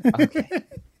guys are. Okay.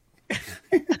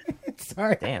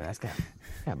 Sorry. Damn, that's got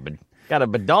a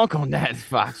badonk on that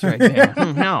fox right there.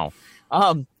 No.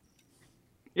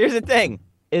 Here's the thing.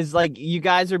 Is like you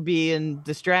guys are being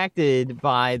distracted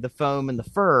by the foam and the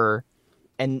fur,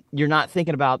 and you're not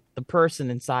thinking about the person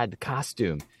inside the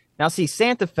costume. Now, see,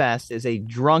 Santa Fest is a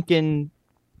drunken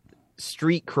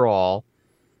street crawl.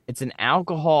 It's an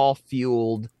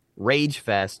alcohol-fueled rage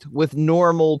fest with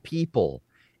normal people.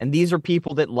 And these are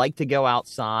people that like to go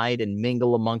outside and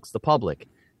mingle amongst the public.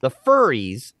 The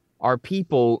furries are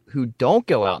people who don't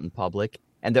go out in public,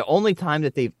 and the only time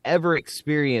that they've ever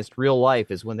experienced real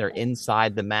life is when they're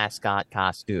inside the mascot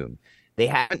costume. They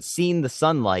haven't seen the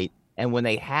sunlight, and when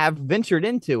they have ventured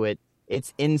into it,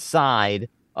 it's inside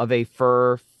of a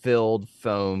fur-filled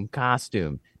foam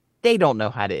costume. They don't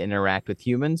know how to interact with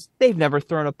humans. They've never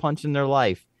thrown a punch in their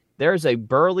life. There's a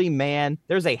burly man.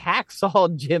 There's a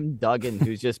hacksaw Jim Duggan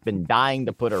who's just been dying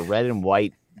to put a red and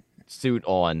white suit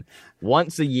on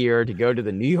once a year to go to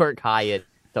the New York Hyatt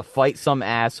to fight some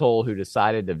asshole who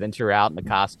decided to venture out in a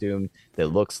costume that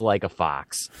looks like a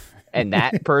fox. And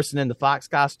that person in the fox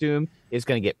costume is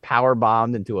going to get power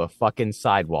bombed into a fucking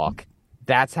sidewalk.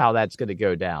 That's how that's going to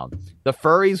go down. The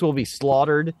furries will be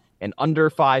slaughtered in under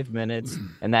 5 minutes,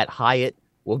 and that Hyatt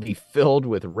will be filled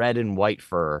with red and white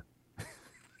fur.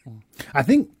 I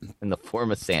think in the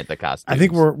form of Santa costumes. I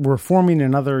think we're forming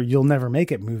another "You'll Never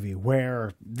Make It" movie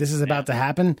where this is about to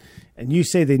happen, and you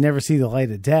say they never see the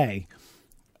light of day.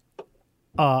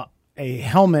 A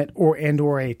helmet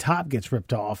or a top gets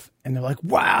ripped off, and they're like,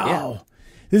 "Wow,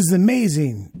 this is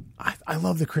amazing! I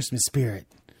love the Christmas spirit."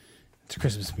 It's a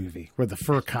Christmas movie where the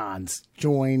fur cons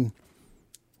join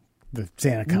the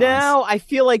Santa cons. No, I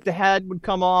feel like the head would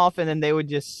come off, and then they would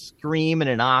just scream in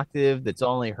an octave that's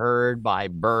only heard by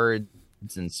birds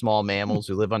and small mammals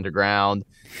who live underground.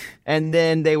 And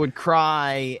then they would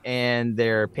cry, and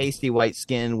their pasty white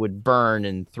skin would burn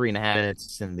in 3.5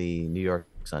 minutes in the New York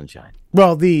sunshine.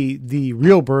 Well, the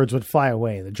real birds would fly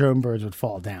away. The drone birds would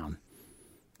fall down.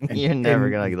 You're never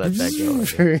going to let that go.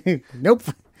 Nope.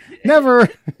 Never.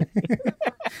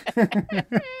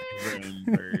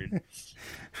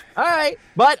 All right.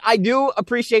 But I do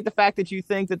appreciate the fact that you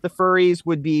think that the furries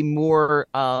would be more,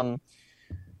 how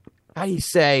do you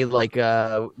say, like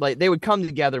they would come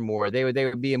together more. They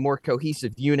would be a more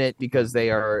cohesive unit because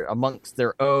they are amongst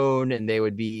their own, and they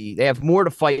have more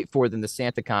to fight for than the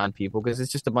SantaCon people, because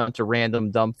it's just a bunch of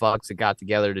random dumb fucks that got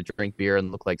together to drink beer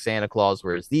and look like Santa Claus.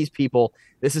 Whereas these people,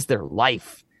 this is their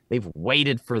life. They've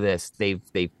waited for this. They've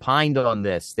pined on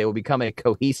this. They will become a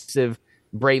cohesive,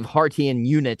 Braveheartian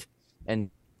unit and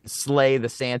slay the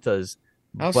Santas.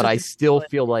 But I still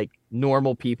feel like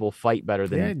normal people fight better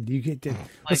than you get to.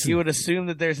 Like you would assume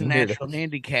that there's a natural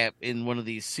handicap in one of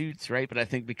these suits, right? But I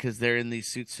think because they're in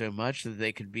these suits so much that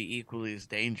they could be equally as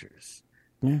dangerous.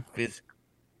 Yeah. Physically.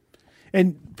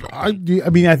 And I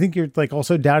mean, I think you're like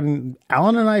also doubting.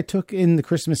 Alan and I took in the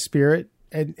Christmas spirit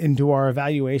into our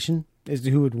evaluation as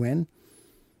to who would win,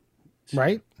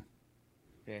 right?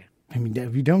 Yeah. I mean,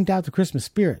 if you don't doubt the Christmas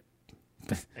spirit,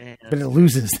 but it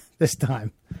loses this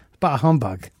time. Bah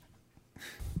humbug.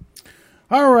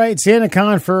 All right,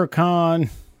 SantaCon, FurCon.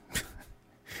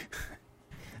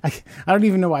 I don't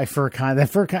even know why FurCon. That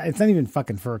FurCon, it's not even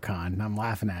fucking FurCon. I'm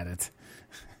laughing at it.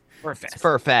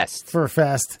 Furfest.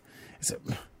 Furfest. It's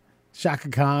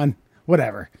ShakaCon.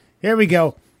 Whatever. Here we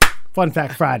go. Fun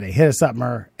Fact Friday. Hit us up,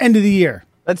 Murr. End of the year.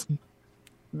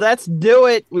 Let's do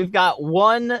it. We've got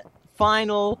one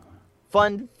final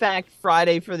Fun Fact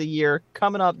Friday for the year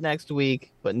coming up next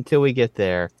week. But until we get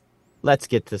there, let's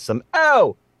get to some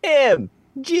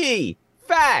OMG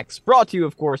facts. Brought to you,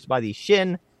 of course, by the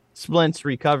Shin Splints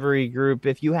Recovery Group.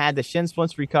 If you had the Shin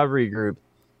Splints Recovery Group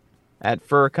at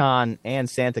FurCon and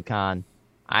SantaCon,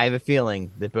 I have a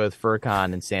feeling that both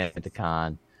FurCon and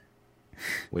SantaCon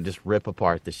would just rip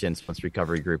apart the Shin Splints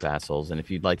Recovery Group assholes. And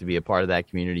if you'd like to be a part of that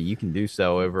community, you can do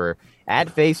so over at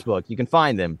Facebook. You can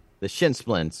find them, the Shin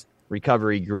Splints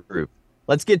Recovery Group.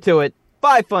 Let's get to it.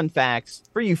 5 fun facts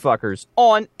for you fuckers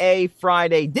on a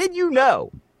Friday. Did you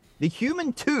know the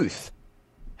human tooth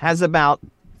has about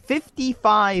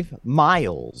 55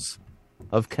 miles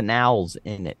of canals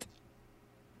in it?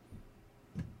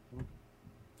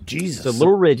 Jesus. So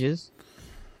little ridges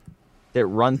that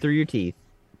run through your teeth.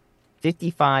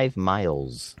 55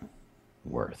 miles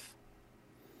worth.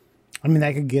 I mean,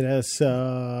 that could get us,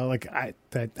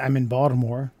 I'm in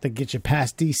Baltimore, that get you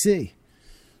past D.C.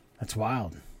 That's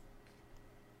wild.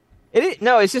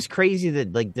 No, it's just crazy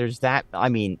that, like, there's that. I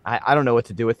mean, I don't know what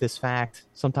to do with this fact.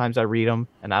 Sometimes I read them,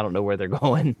 and I don't know where they're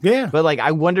going. Yeah. But, like,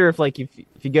 I wonder if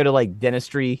you go to, like,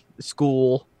 dentistry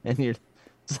school, and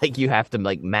it's like you have to,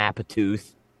 like, map a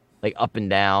tooth, like, up and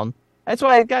down. That's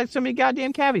why I got so many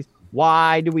goddamn cavities.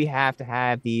 Why do we have to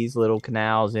have these little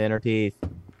canals in our teeth?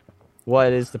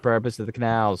 What is the purpose of the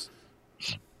canals?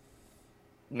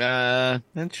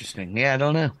 Interesting. Yeah, I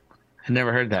don't know. I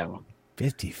never heard that one.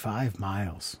 55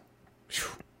 miles.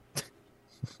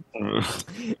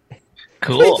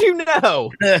 Cool. Did you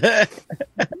know?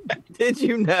 Did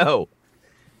you know?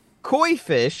 Koi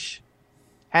fish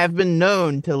have been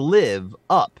known to live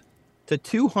up to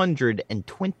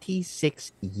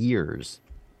 226 years.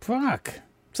 Fuck.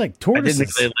 It's like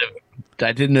tortoises.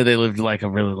 I didn't know they lived like a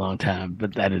really long time,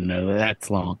 but I didn't know that's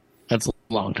long. That's a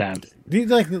long time.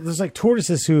 There's like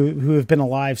tortoises who have been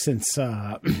alive since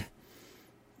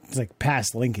it's like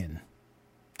past Lincoln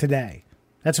today.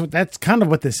 That's kind of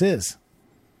what this is.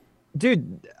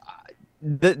 Dude,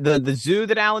 the zoo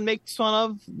that Alan makes fun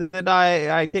of that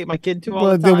I take my kid to all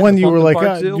the time. The one you were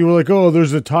like, oh,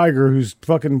 there's a tiger who's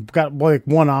fucking got like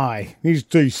one eye.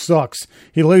 He sucks.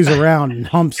 He lays around and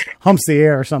humps the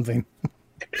air or something.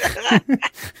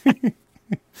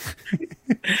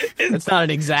 It's not an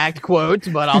exact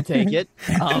quote, but I'll take it.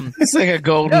 It's like a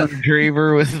golden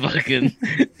retriever with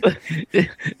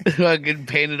fucking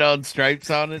painted on stripes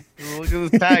on it. Look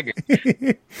at this tiger.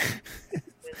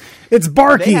 It's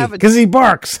Barky because he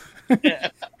barks.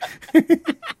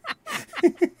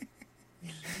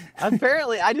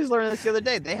 Apparently, I just learned this the other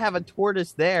day. They have a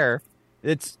tortoise there.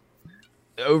 It's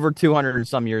over 200 and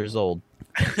some years old.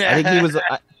 I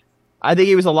think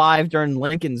he was alive during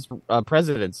Lincoln's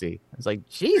presidency. It's like,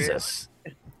 Jesus.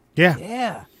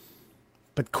 Yeah.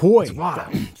 But koi,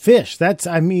 fish. That's,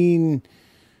 I mean,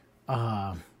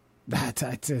 I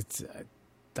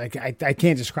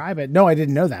can't describe it. No, I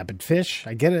didn't know that. But fish,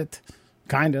 I get it,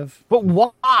 kind of. But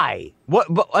why? But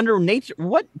under nature,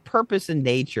 what purpose in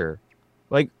nature?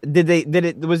 Like,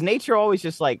 was nature always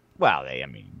just like, well,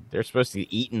 they're supposed to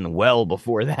be eaten well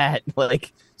before that.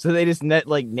 Like, so they just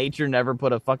nature never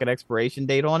put a fucking expiration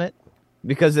date on it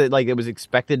because it was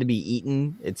expected to be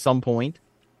eaten at some point.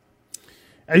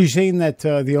 Are you saying that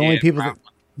the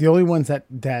only ones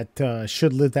that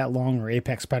should live that long are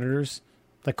apex predators?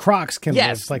 Like crocs can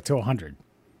live like to 100.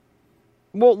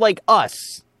 Well, like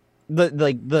us,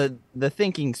 the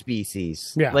thinking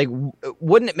species. Yeah. Like,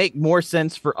 wouldn't it make more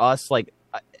sense for us, like?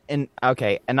 And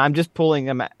I'm just pulling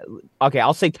them. Okay,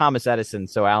 I'll say Thomas Edison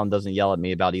so Alan doesn't yell at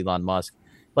me about Elon Musk.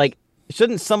 Like,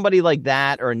 shouldn't somebody like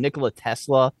that or Nikola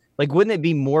Tesla, like, wouldn't it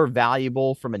be more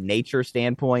valuable from a nature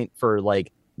standpoint for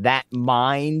like that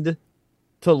mind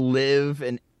to live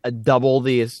and double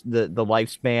the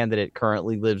lifespan that it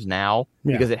currently lives now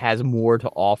because it has more to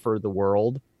offer the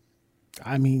world?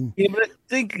 I mean, yeah, but I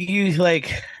think you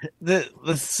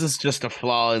this is just a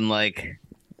flaw in like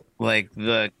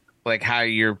how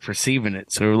you're perceiving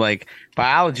it. So like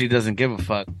biology doesn't give a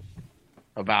fuck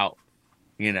about,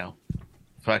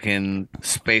 fucking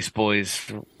Space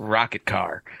Boy's rocket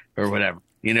car or whatever.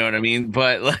 You know what I mean?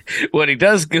 But what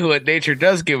nature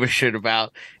does give a shit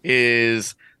about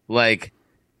is like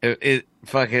it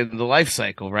fucking the life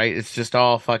cycle, right? It's just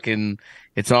all fucking,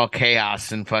 it's all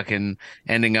chaos and fucking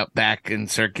ending up back and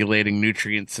circulating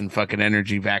nutrients and fucking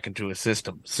energy back into a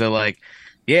system. So like,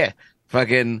 yeah,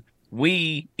 fucking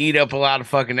we eat up a lot of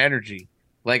fucking energy,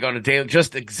 like on a daily,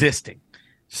 just existing,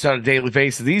 just on a daily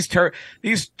basis. These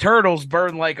turtles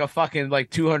burn like a fucking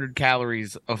 200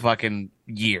 calories a fucking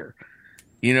year.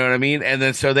 You know what I mean? And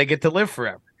then so they get to live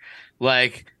forever.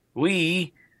 Like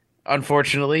we,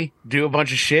 unfortunately, do a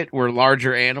bunch of shit. We're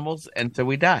larger animals, and so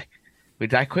we die. We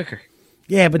die quicker.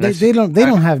 Yeah, but they don't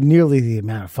have nearly the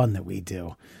amount of fun that we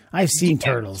do. I've seen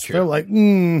turtles. They're like,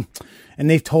 and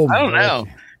they've told me. I don't know.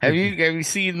 Have you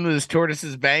seen those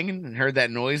tortoises banging and heard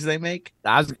that noise they make?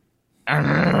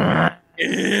 Yeah,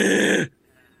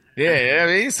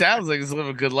 he sounds like he's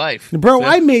living a good life. Bro, so,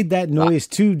 I made that noise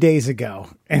 2 days ago,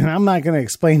 and I'm not going to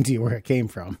explain to you where it came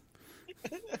from.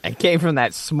 It came from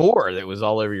that s'more that was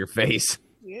all over your face.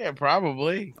 Yeah,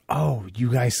 probably. Oh,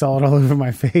 you guys saw it all over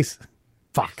my face?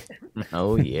 Fuck.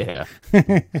 Oh, yeah.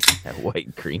 That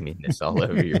white creaminess all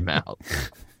over your mouth.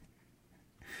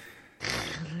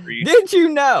 Did you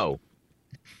know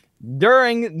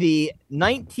during the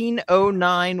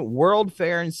 1909 World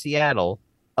Fair in Seattle,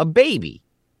 a baby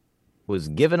was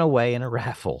given away in a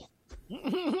raffle?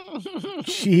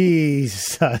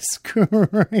 Jesus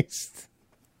Christ.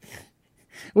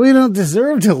 We don't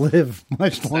deserve to live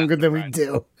much longer than we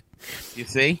do. You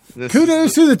see?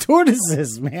 Kudos to the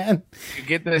tortoises, man. You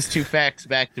get those two facts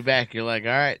back to back, you're like, all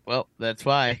right, well, that's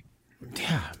why.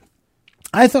 Yeah.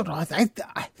 I thought,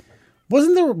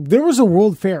 wasn't there was a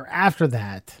World Fair after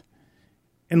that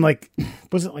in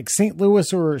was it St.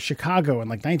 Louis or Chicago in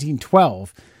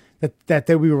 1912 that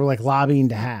we were lobbying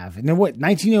to have? And then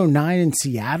 1909 in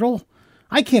Seattle?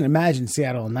 I can't imagine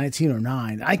Seattle in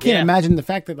 1909. I can't imagine the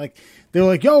fact that they're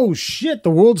like, yo, shit, the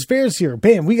World's Fair's here.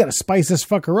 Bam, we got to spice this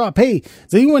fucker up. Hey,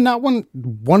 does anyone not want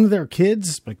one of their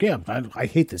kids? Like, yeah, I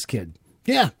hate this kid.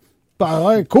 Yeah. All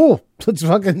right, cool. Let's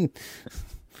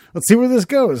see where this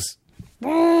goes.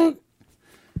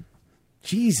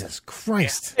 Jesus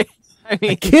Christ. I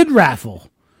mean, a kid raffle.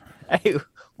 Hey,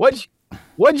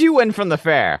 what'd you win from the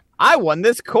fair? I won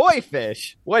this koi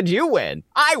fish. What'd you win?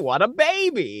 I won a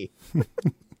baby.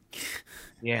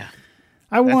 Yeah.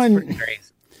 I won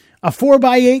a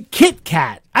 4x8 Kit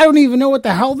Kat. I don't even know what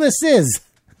the hell this is.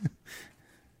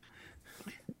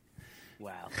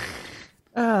 Wow.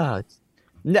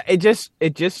 No, it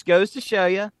just goes to show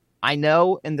you. I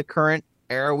know in the current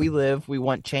era we live, we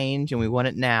want change and we want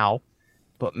it now.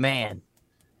 But man,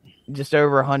 just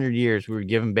over 100 years, we were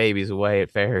giving babies away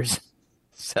at fairs.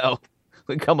 So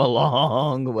we come a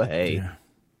long way. Yeah.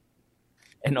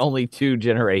 And only 2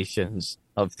 generations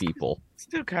of people.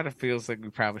 Still kind of feels like we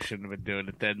probably shouldn't have been doing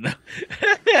it then, though.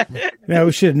 Yeah,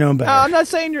 we should have known better. I'm not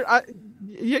saying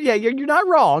you're not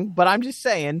wrong, but I'm just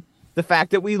saying the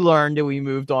fact that we learned and we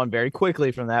moved on very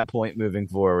quickly from that point moving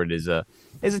forward is a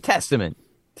testament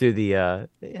to the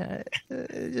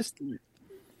just.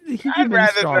 I'd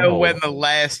rather know when the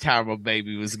last time a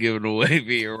baby was given away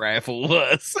via raffle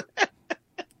was.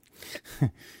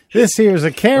 This here is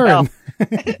a Karen.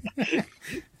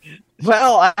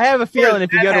 Well, I have a feeling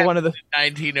if you go to one of the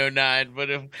 1909, but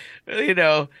if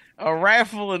a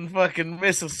raffle in fucking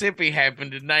Mississippi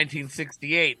happened in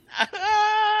 1968.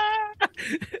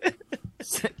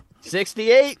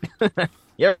 68?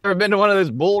 You ever been to one of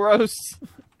those bull roasts?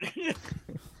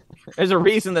 There's a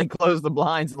reason they close the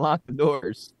blinds and lock the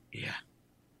doors.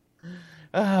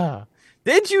 Yeah.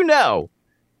 Did you know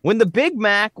when the Big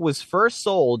Mac was first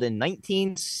sold in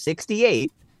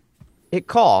 1968, it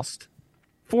cost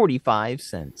 45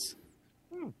 cents?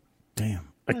 Damn.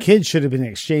 A kid should have been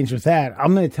exchanged with that.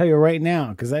 I'm going to tell you right now,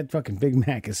 because that fucking Big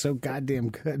Mac is so goddamn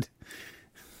good.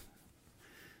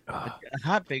 A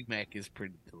hot Big Mac is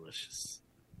pretty delicious.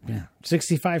 Yeah.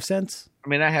 65 cents? I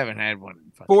mean, I haven't had one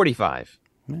in 45.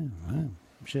 Yeah, wow.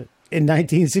 Shit. In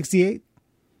 1968?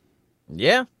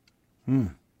 Yeah.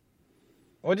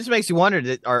 Well, it just makes you wonder,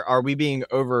 that are we being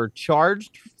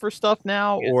overcharged for stuff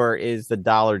now, or is the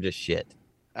dollar just shit?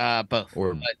 Both.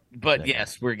 But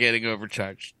yes, we're getting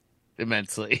overcharged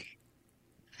immensely.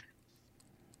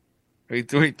 Where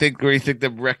do you think the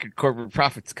record corporate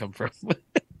profits come from?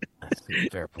 That's a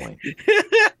fair point.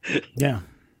 Yeah.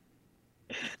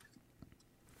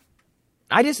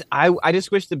 I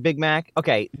just wish the Big Mac.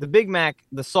 Okay, the Big Mac,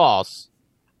 the sauce,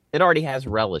 it already has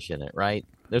relish in it, right?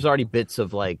 There's already bits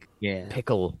of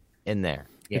pickle in there.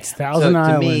 Yeah. It's Thousand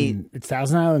Island. It's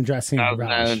Thousand Island dressing.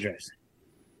 Island dressing.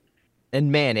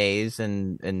 And mayonnaise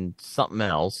and something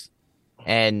else,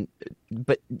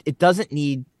 but it does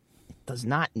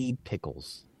not need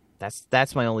pickles.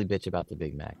 That's my only bitch about the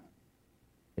Big Mac.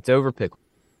 It's over pickled.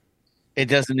 It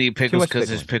doesn't need pickles because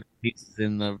there's pickle pieces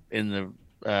in the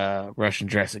Russian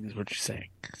dressing. Is what you're saying?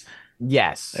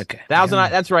 Yes. Okay.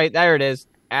 That's right. There it is.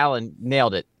 Alan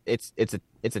nailed it. It's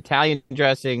Italian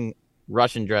dressing,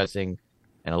 Russian dressing,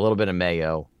 and a little bit of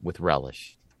mayo with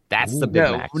relish. That's the Big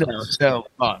Mac sauce. So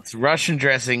Russian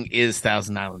dressing is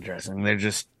Thousand Island dressing. They're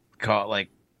just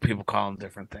people call them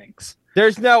different things.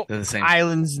 There's no the same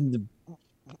islands in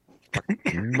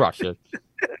Russia.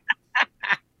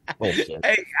 Bullshit.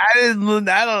 Hey,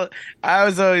 I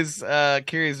was always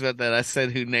curious about that. I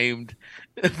said who named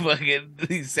fucking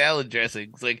these salad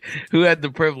dressings? Like, who had the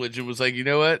privilege and was like, you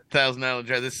know what? Thousand Island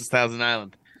dressing. This is Thousand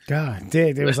Island. God,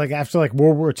 dude, it was like after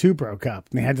World War II broke up,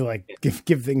 and they had to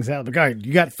give things out. But God,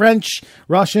 you got French,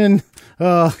 Russian,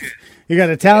 you got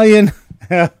Italian,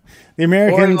 the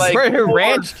Americans. Where did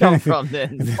ranch come from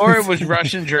then? Or it was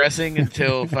Russian dressing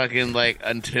until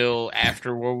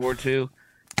after World War II.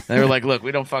 They were like, look,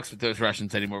 we don't fucks with those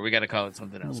Russians anymore. We got to call it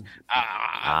something else.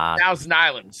 Thousand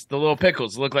Islands. The little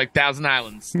pickles look like Thousand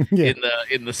Islands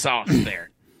in the sauce there,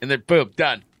 and they're boom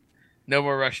done. No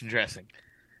more Russian dressing.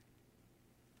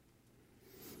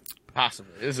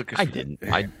 Possibly. It was a I didn't.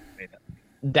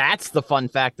 That's the fun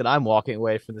fact that I'm walking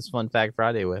away from this Fun Fact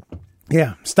Friday with.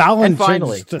 Yeah, Stalin. And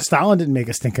finally, Stalin didn't make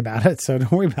us think about it, so don't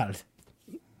worry about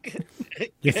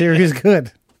it. Your theory is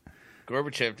good.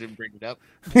 Gorbachev didn't bring it up.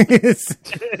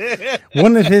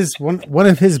 one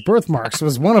of his birthmarks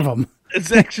was one of them.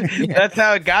 It's actually that's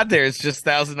how it got there. It's just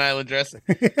Thousand Island dressing.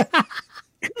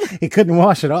 He couldn't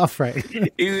wash it off right.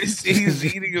 He was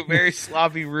eating a very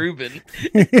sloppy Reuben.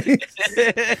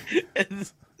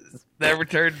 Never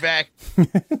turned back.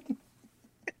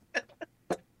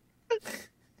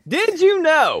 Did you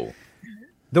know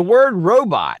the word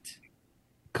robot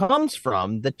comes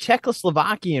from the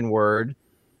Czechoslovakian word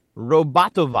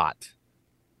robotovat,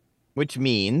 which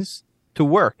means to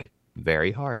work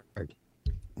very hard?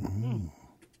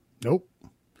 Nope.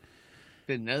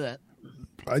 Didn't know that.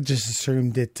 I just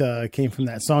assumed it came from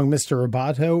that song, Mr.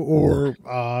 Roboto, or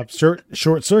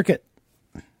Short Circuit.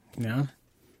 Yeah.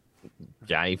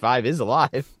 Johnny Five is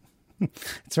alive.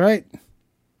 That's right.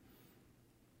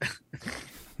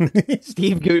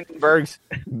 Steve Gutenberg's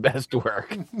best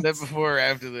work. Is that before or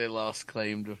after they lost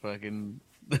claim to fucking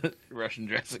Russian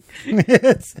dressing?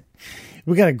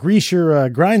 We got to grease your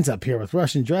grinds up here with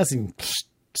Russian dressing.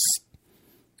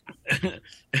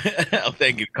 I'll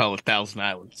thank you to call it Thousand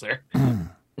Island, sir.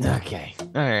 Okay. All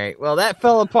right. Well, that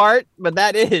fell apart, but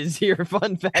that is your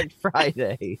Fun Fact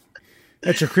Friday.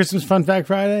 That's your Christmas Fun Fact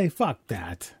Friday? Fuck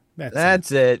that.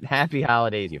 That's it. Happy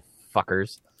holidays, you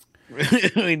fuckers.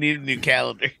 We need a new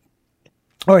calendar.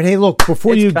 All right. Hey, look,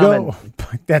 before you go,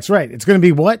 that's right. It's going to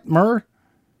be what, Murr?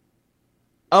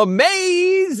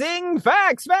 Amazing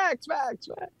facts.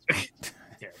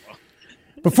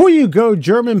 Before you go,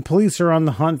 German police are on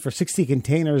the hunt for 60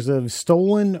 containers of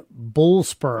stolen bull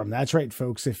sperm. That's right,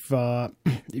 folks. If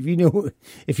you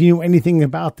know anything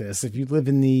about this, if you live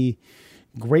in the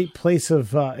great place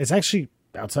of it's actually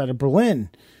outside of Berlin.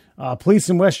 Police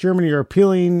in West Germany are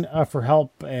appealing for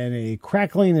help in a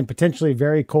crackling and potentially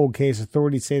very cold case.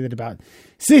 Authorities say that about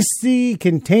 60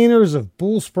 containers of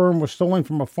bull sperm were stolen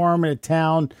from a farm in a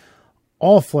town,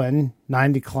 Alflen,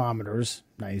 90 kilometers,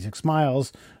 96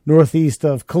 miles, northeast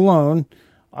of Cologne,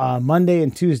 Monday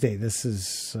and Tuesday. This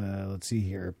is, let's see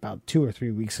here, about 2 or 3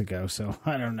 weeks ago. So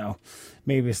I don't know.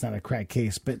 Maybe it's not a crack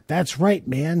case, but that's right,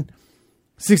 man.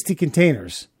 60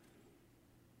 containers.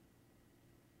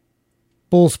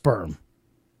 Bull sperm.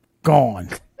 Gone.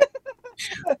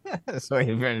 So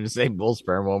you're going to say bull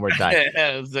sperm one more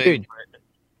time. Dude.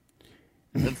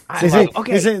 The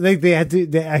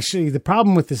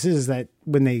problem with this is that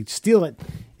when they steal it,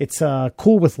 it's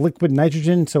cool with liquid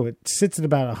nitrogen, so it sits at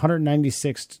about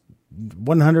 196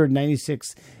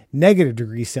 negative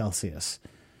degrees Celsius.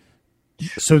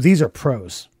 So these are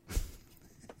pros.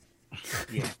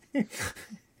 Yeah. Dude.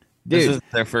 This is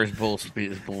their first bull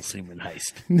semen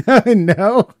heist.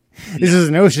 No. This is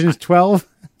an Ocean's 12.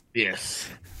 Yes.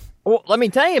 Well, let me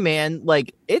tell you, man,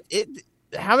 like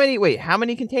how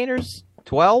many containers?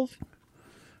 12?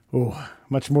 Oh,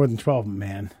 much more than 12,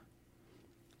 man.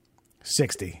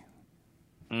 60.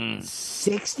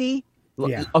 60?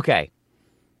 Yeah. Okay.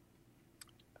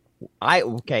 I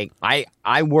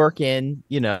work in,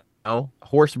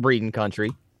 horse breeding country,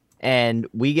 and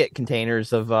we get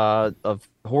containers of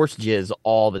horse jizz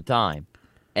all the time.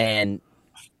 And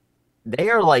they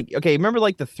are like, okay, remember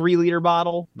like the 3-liter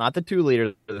bottle? Not the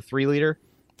 2-liter, the 3-liter?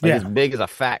 Like as big as a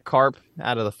fat carp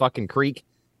out of the fucking creek.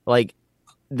 Like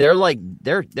they're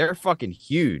fucking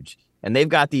huge. And they've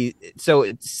got so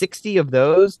it's 60 of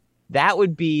those. That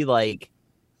would be like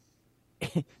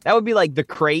the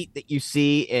crate that you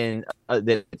see in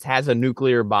that has a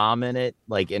nuclear bomb in it,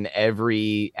 like in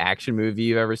every action movie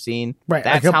you've ever seen. Right.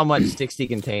 That's how much 60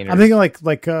 containers. I'm thinking like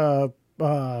The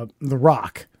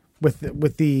Rock with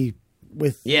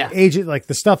agent, like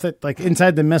the stuff that like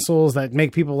inside the missiles that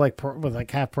make people like with like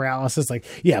half paralysis, like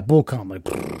bull cum, like.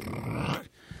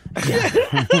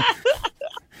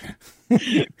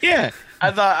 Yeah,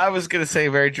 I thought I was gonna say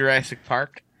very Jurassic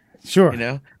Park.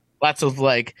 Sure, lots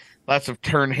of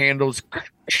turn handles,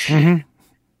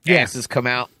 gases come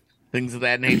out, things of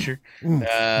that nature.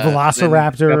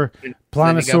 Velociraptor,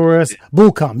 Planosaurus,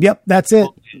 bull cum. Yep, that's it.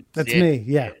 That's me.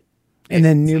 Yeah. And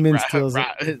then Newman steals it.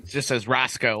 It just says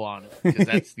Roscoe on it because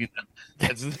that's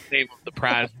that's the name of the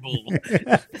prize bull.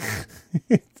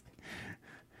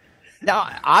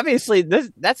 Now, obviously,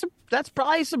 that's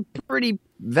probably some pretty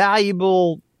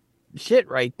valuable shit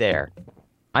right there.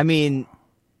 I mean,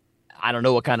 I don't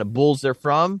know what kind of bulls they're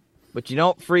from, but you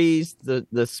don't freeze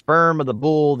the sperm of the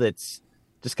bull that's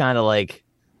just kind of like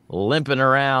limping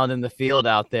around in the field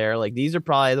out there. Like these are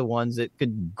probably the ones that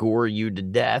could gore you to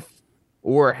death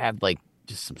or have like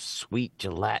just some sweet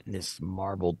gelatinous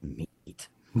marbled meat.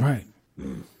 Right.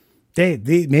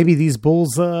 Maybe these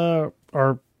bulls are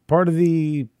part of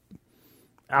the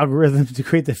algorithm to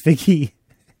create the figgy.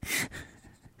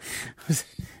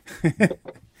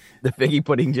 The figgy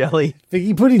pudding jelly.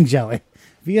 Figgy pudding jelly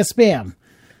via spam.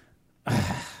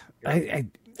 I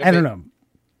don't know.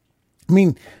 I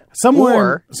mean,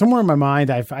 somewhere in my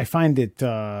mind, I find it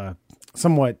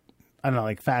somewhat, I don't know,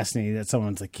 like fascinating that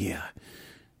someone's like, yeah,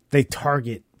 they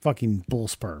target fucking bull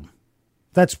sperm.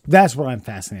 That's what I'm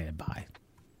fascinated by.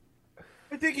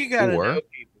 I think you gotta know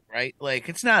people, right? Like,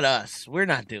 it's not us. We're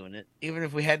not doing it, even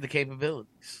if we had the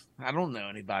capabilities. I don't know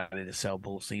anybody to sell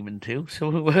bull semen to. So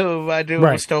what do I do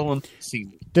with stolen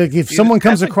semen? Like if someone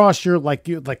comes across your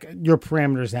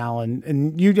parameters, Alan,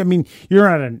 and you're not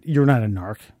a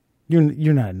narc.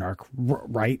 You're not a narc,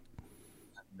 right?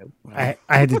 Nope. I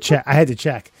had to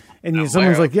check. And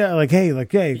someone's like, hey, I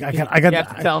got. You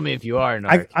have to tell me if you are a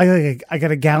narc. I got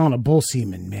a gallon of bull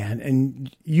semen, man, and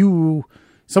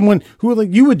someone who like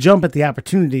you would jump at the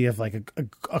opportunity of like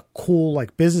a cool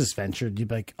like business venture. You'd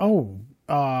be like, oh,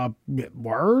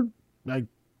 word, like,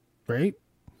 great.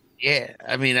 Yeah,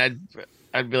 I mean,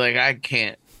 I'd be like, I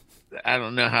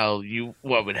don't know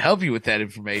what would help you with that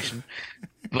information,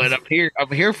 but I'm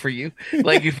here for you.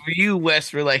 Like if you,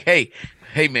 Wes, were like, hey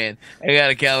man, I got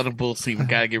a gallon of bull semen,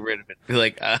 gotta get rid of it. Be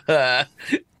like,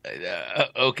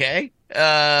 okay.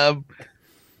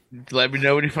 Let me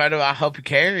know when you find out. I'll help you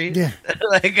carry it. Yeah.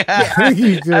 I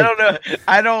don't know.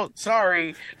 I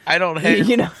don't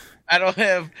have. I don't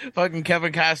have fucking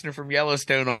Kevin Costner from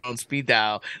Yellowstone on speed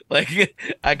dial. Like,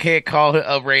 I can't call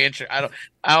a rancher. I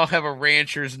don't have a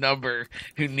rancher's number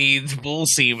who needs bull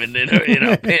semen in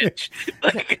a pinch.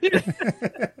 Like,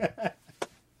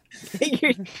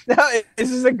 no,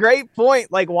 this is a great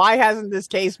point. Like, why hasn't this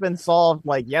case been solved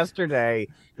like yesterday?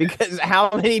 Because how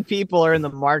many people are in the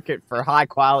market for high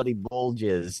quality bull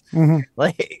jizz? Mm-hmm.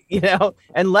 Like, you know,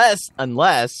 unless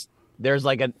there's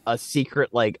like a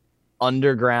secret like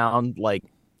underground like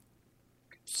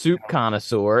soup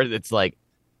connoisseur that's like,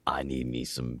 I need me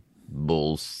some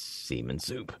bull semen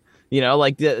soup. You know,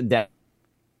 like that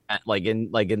like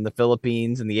in the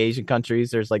Philippines and the Asian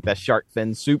countries, there's like that shark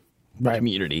fin soup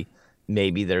community.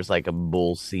 Maybe there's like a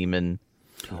bull semen,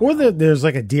 or there's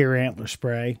like a deer antler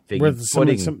spray where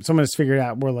someone has figured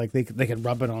out where like they could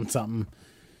rub it on something,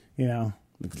 you know,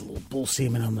 like a little bull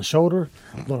semen on the shoulder,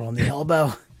 a little on the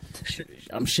elbow.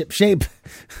 I'm ship shape.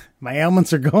 My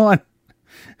ailments are gone.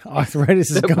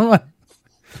 Arthritis is gone.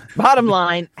 Bottom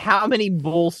line, how many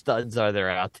bull studs are there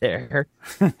out there?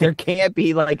 There can't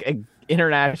be like an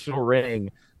international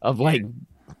ring of like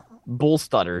bull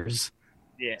studders.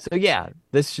 Yeah. So yeah,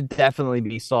 this should definitely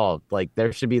be solved. Like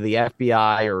there should be the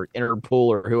FBI or Interpol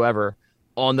or whoever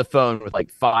on the phone with like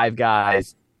 5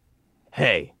 guys.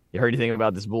 Hey, you heard anything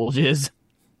about this bull jizz?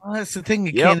 Well, that's the thing.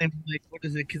 You can't even, like, what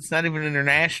is it? It's not even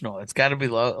international. It's got to be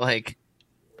low. Like,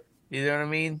 you know what I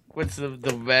mean? What's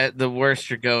the worst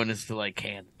you're going is to like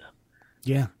Canada.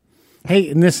 Yeah.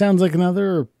 Hey, and this sounds like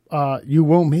another you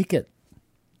won't make it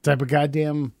type of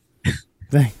goddamn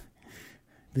thing.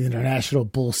 The international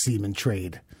bull semen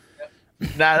trade.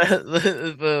 Not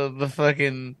the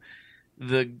fucking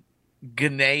the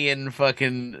Ghanaian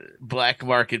fucking black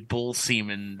market bull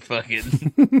semen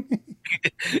fucking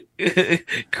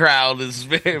crowd is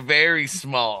very, very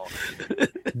small.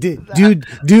 Dude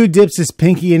dips his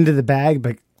pinky into the bag,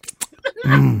 but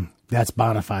that's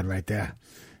bona fide right there.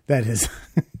 That is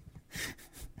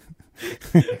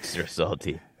extra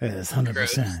salty. That is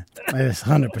 100%. That is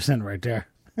 100% right there.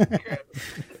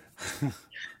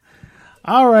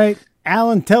 All right,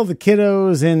 Alan, tell the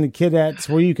kiddos and the kidettes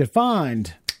where you could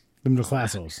find the Middle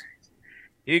Class Holes.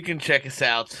 You can check us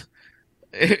out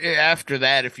after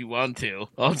that if you want to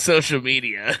on social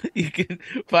media. You can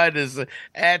find us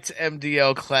at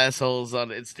MDL Class Holes on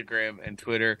Instagram and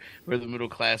Twitter. We're the Middle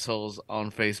Class Holes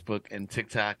on Facebook and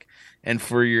TikTok. And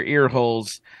for your ear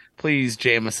holes, please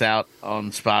jam us out on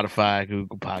Spotify,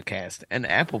 Google Podcast, and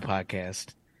Apple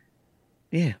Podcast.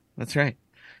 Yeah, that's right.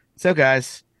 So,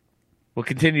 guys, we'll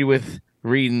continue with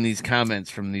reading these comments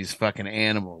from these fucking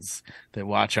animals that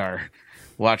watch our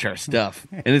stuff,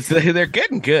 and they're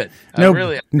getting good. I'm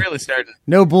really starting.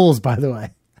 No bulls, by the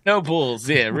way. No bulls.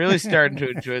 Yeah, really starting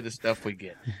to enjoy the stuff we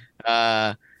get.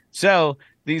 So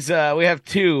these we have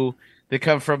 2 that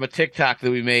come from a TikTok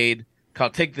that we made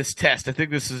called "Take This Test." I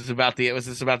think this is about the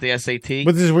SAT.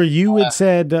 But this is where you had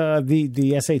said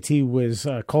the SAT was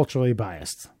culturally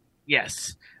biased.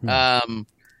 Yes.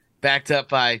 Backed up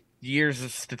by years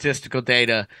of statistical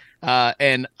data.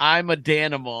 And I'm a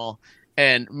Danimal,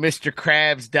 and Mr.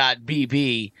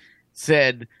 Krabs.bb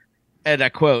said, and I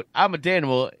quote, "I'm a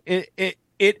Danimal. It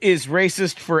is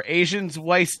racist for Asians,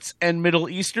 whites, and Middle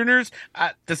Easterners."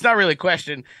 That's not really a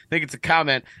question. I think it's a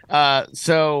comment.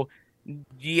 So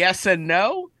yes and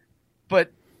no,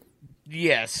 but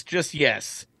yes, just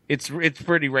yes. It's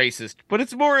pretty racist, but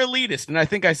it's more elitist, and I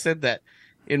think I said that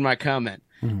in my comment.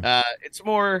 It's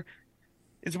more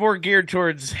geared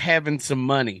towards having some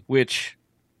money, which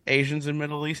Asians and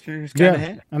Middle Easterners kind of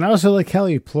have. And I also like how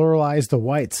you pluralize the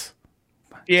whites.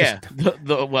 Yeah,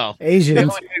 well, Asians, the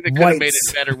only thing that could have made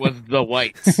it better was the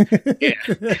whites. Yeah.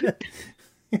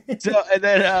 So, and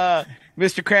then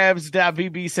Mr.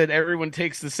 Krabs.bb said everyone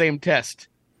takes the same test.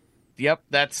 Yep,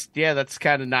 that's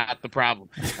kind of not the problem.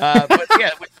 But yeah,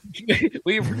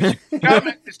 we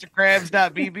comment, Mr.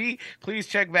 Krabs.bb. Please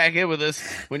check back in with us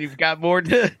when you've got more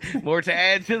to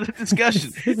add to the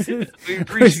discussion. We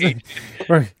appreciate it.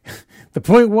 Right. The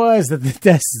point was that the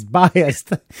test is biased.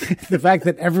 The fact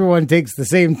that everyone takes the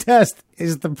same test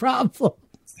is the problem.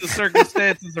 It's the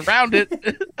circumstances around it.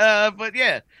 But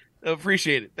yeah,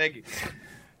 appreciate it. Thank you.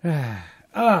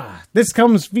 This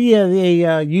comes via the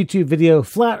YouTube video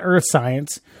Flat Earth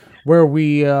Science, where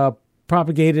we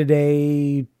propagated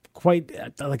a quite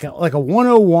like a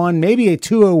 101, maybe a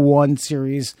 201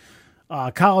 series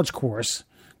college course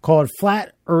called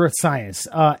Flat Earth Science.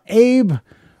 Abe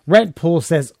Rentpool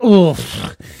says, "Ugh,"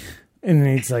 and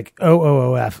it's like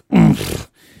OOOF.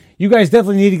 You guys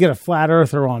definitely need to get a flat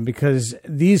earther on, because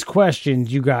these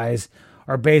questions, you guys,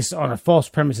 are based on a false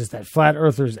premises that flat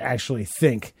earthers actually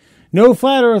think. No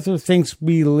flat earther thinks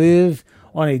we live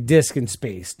on a disc in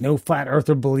space. No flat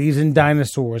earther believes in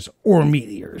dinosaurs or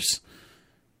meteors.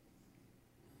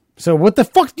 So what the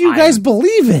fuck do you guys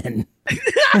believe in?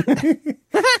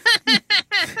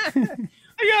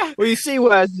 Yeah. Well, you see,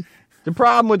 Wes, the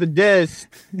problem with the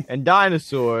disc and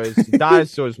dinosaurs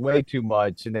weigh too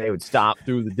much, and they would stop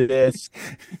through the disc,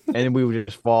 and then we would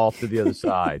just fall to the other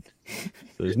side.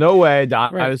 So there's no way a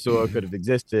dinosaur could have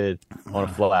existed on a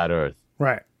flat Earth.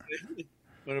 Right.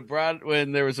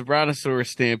 When there was a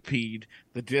brontosaurus stampede,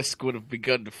 the disc would have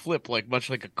begun to flip much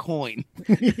like a coin.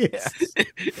 Yes.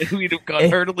 And we'd have gone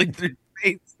hurtling through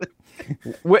space.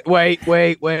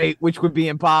 Wait, which would be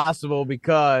impossible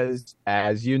because,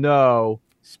 as you know,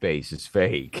 space is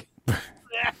fake.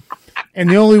 And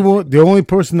the only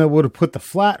person that would have put the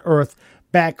flat Earth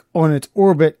back on its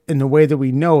orbit in the way that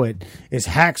we know it is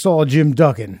Hacksaw Jim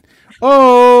Duggan.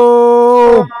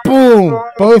 Oh, boom!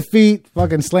 Both feet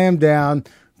fucking slammed down.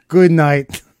 Good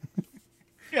night.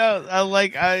 Yeah,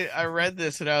 I read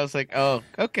this and I was like, oh,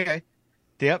 okay.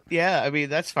 Yep, yeah. I mean,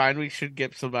 that's fine. We should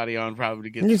get somebody on probably to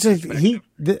get It's this like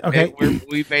okay.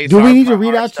 We base Do we our- need to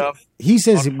read our out? stuff He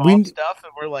says on we. stuff,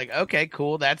 and we're like, okay,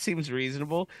 cool. That seems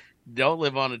reasonable. Don't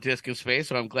live on a disc of space,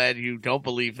 so I'm glad you don't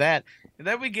believe that. And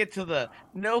then we get to the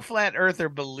no flat earther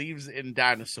believes in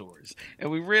dinosaurs,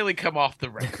 and we really come off the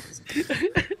rails.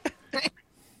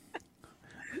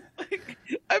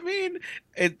 I mean,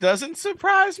 it doesn't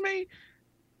surprise me,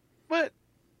 but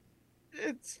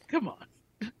come on.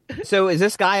 So is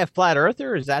this guy a flat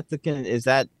earther? Is that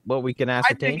what we can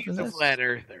ascertain? I think he's a flat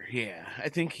earther. Yeah, I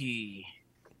think he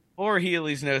at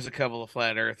least knows a couple of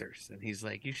flat earthers, and he's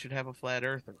like, you should have a flat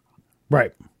earther.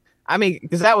 Right. I mean,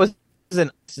 because that was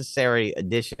an necessary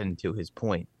addition to his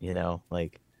point,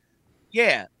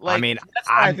 Yeah, I mean, that's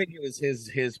why I think it was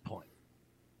his point.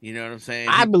 You know what I'm saying?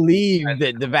 I believe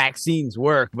that the vaccines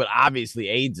work, but obviously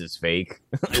AIDS is fake.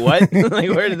 What?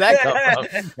 Where did that come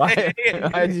from? Why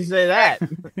did you say that?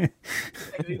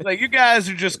 He's like, you guys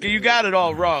you got it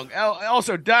all wrong.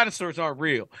 Also, dinosaurs aren't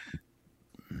real.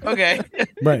 Okay.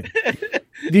 Right.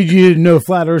 Did you know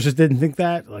flat earthers didn't think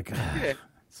that?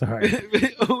 Sorry.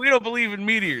 We don't believe in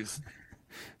meteors.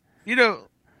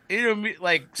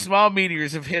 Like small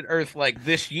meteors have hit Earth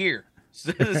this year.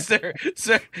 sir.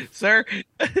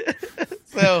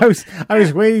 So I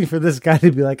was waiting for this guy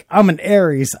to be like, I'm an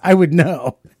Aries. I would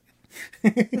know.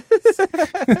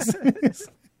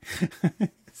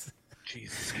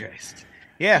 Jesus Christ.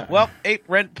 Yeah. Well, ape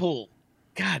rent pool.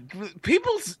 God,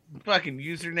 people's fucking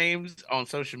usernames on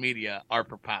social media are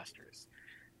preposterous.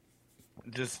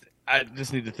 I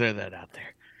just need to throw that out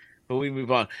there. But we move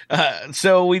on.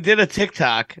 So we did a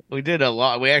TikTok. We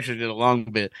actually did a long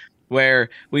bit where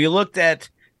we looked at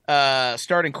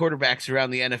starting quarterbacks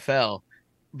around the NFL,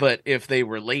 but if they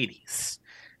were ladies.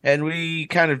 And we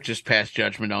kind of just passed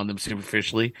judgment on them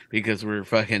superficially because we're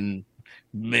fucking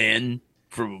men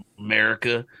from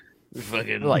America.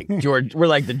 We're like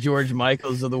the George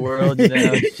Michaels of the world,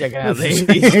 checking out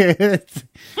ladies.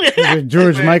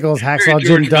 George Michaels, Hacksaw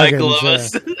Jim Duggan.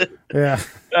 Yeah.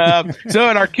 So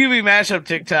in our QB mashup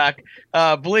TikTok,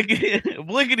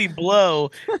 Blickety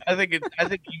Blow, I think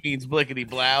he means Blickety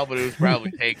Blow, but it was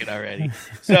probably taken already.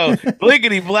 So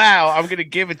Blickety Blow, I'm gonna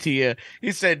give it to you.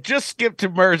 He said, just skip to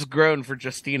Mer's groan for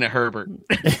Justina Herbert.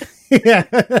 Yeah.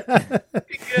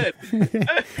 Good.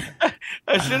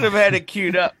 I should have had it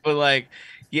queued up, but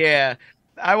yeah,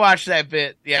 I watched that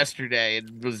bit yesterday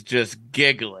and was just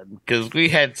giggling because we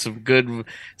had some good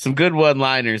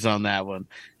one-liners on that one.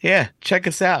 Yeah, check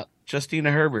us out, Justina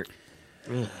Herbert.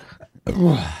 Was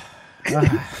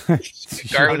that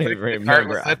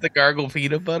the gargle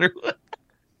peanut butter?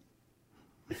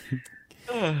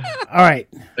 All right.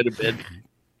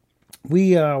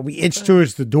 We itch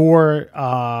towards the door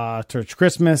towards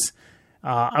Christmas.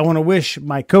 I want to wish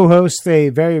my co-host a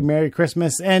very Merry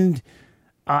Christmas and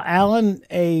Alan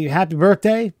a happy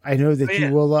birthday. I know that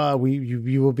you will.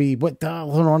 You will be what?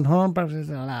 Hold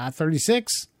on.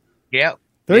 36. Yep.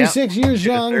 36 years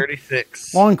young.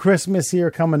 36. Long Christmas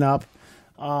here coming up.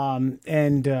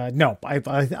 No, I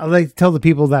like to tell the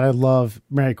people that I love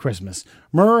Merry Christmas.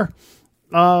 Mur,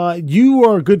 you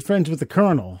are good friends with the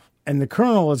Colonel, and the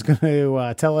Colonel is going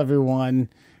to tell everyone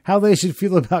how they should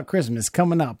feel about Christmas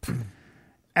coming up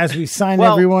as we sign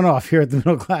everyone off here at the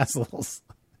Middle Class Levels.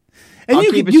 And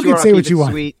you can say what you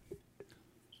want. Sweet.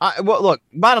 Look,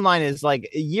 bottom line is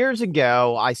years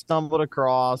ago, I stumbled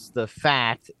across the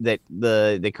fact that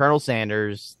the Colonel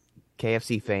Sanders,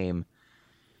 KFC fame,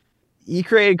 he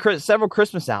created several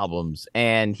Christmas albums,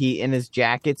 and in his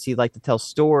jackets, he'd like to tell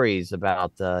stories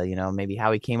about, maybe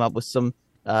how he came up with some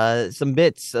some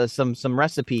bits, some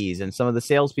recipes, and some of the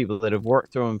salespeople that have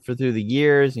worked through them through the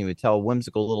years. And he would tell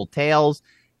whimsical little tales.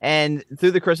 And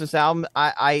through the Christmas album,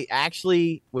 I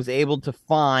actually was able to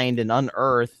find and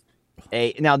unearth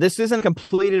now this isn't a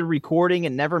completed recording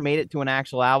and never made it to an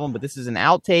actual album, but this is an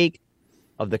outtake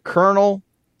of the Colonel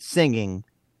singing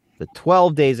the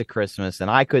 12 Days of Christmas. And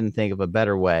I couldn't think of a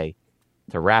better way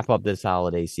to wrap up this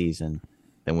holiday season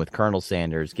than with Colonel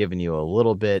Sanders giving you a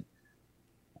little bit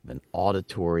of an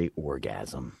auditory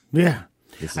orgasm. Yeah.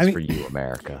 This is for you,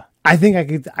 America. I think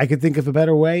I could think of a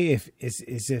better way if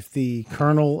the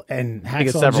Colonel and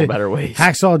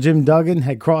Hacksaw Jim Duggan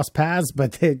had crossed paths,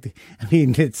 but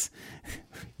it's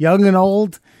young and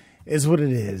old is what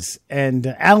it is. And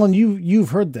Alan,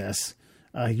 you've heard this.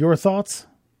 Your thoughts?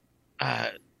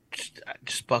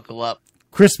 Just buckle up.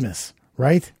 Christmas,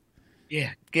 right?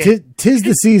 Yeah. Tis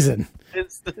the season.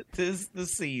 Tis the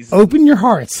season. Open your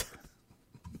hearts.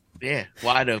 Yeah,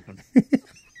 wide open.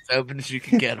 Open as you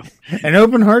can get them. An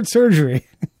open heart surgery.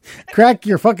 Crack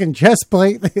your fucking chest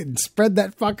plate and spread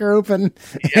that fucker open.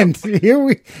 Yep. And here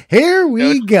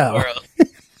we go.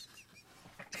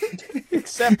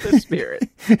 Accept the spirit.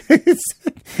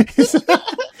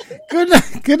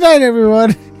 Good night,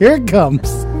 everyone. Here it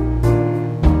comes.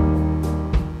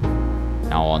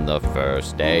 Now on the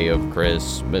first day of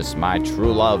Christmas, my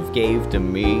true love gave to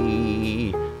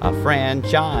me a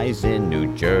franchise in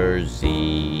New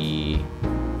Jersey.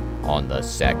 On the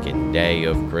second day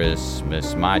of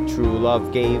Christmas, my true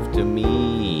love gave to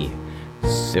me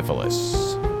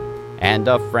syphilis and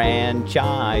a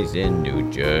franchise in New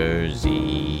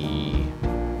Jersey.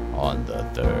 On the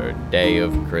third day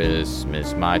of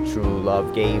Christmas, my true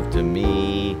love gave to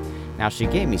me. Now she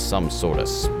gave me some sort of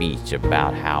speech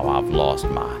about how I've lost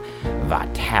my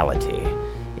vitality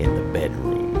in the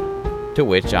bedroom. To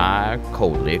which I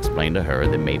coldly explained to her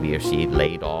that maybe if she'd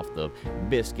laid off the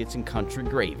biscuits and country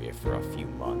gravy for a few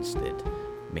months, that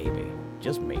maybe,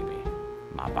 just maybe,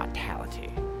 my vitality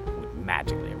would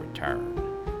magically return.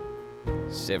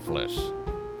 Syphilis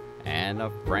and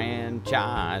a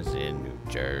franchise in New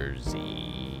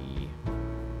Jersey.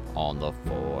 On the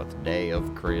fourth day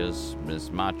of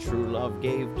Christmas, my true love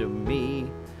gave to me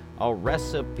a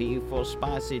recipe for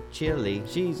spicy chili.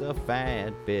 She's a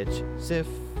fat bitch.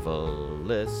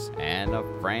 Syphilis and a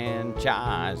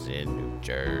franchise in New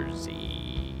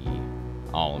Jersey.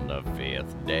 On the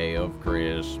fifth day of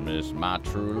Christmas, my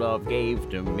true love gave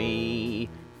to me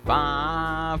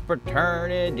 5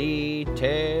 paternity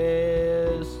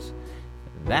tests.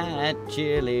 That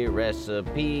chili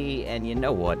recipe, and you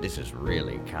know what? This is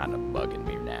really kind of bugging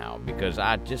me now because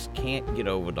I just can't get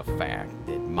over the fact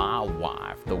that my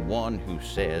wife, the one who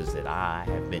says that I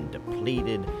have been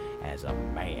depleted as a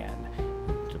man,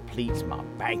 who depletes my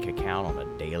bank account on a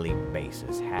daily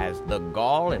basis, has the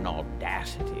gall and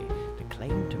audacity to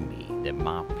claim to me that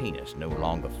my penis no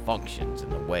longer functions in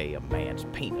the way a man's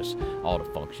penis ought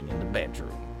to function in the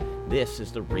bedroom. This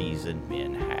is the reason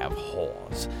men have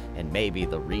whores, and maybe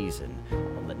the reason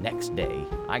on the next day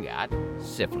I got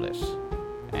syphilis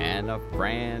and a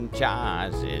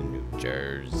franchise in New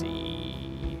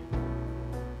Jersey.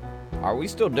 Are we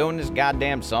still doing this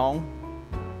goddamn song?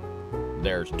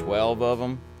 There's 12 of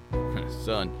them?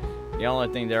 Son, the only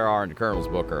thing there are in the Colonel's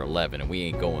book are 11, and we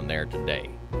ain't going there today.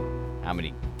 How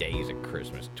many days of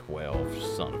Christmas? 12,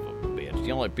 son of a bitch.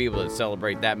 The only people that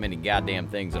celebrate that many goddamn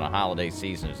things in a holiday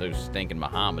season is those stinking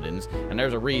Mohammedans, and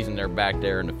there's a reason they're back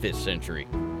there in the 5th century.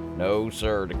 No,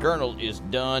 sir, the Colonel is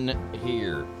done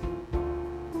here.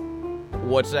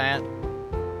 What's that?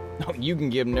 Oh, you can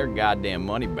give them their goddamn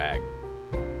money back.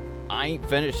 I ain't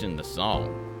finishing the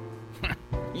song.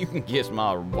 You can kiss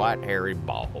my white hairy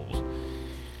balls.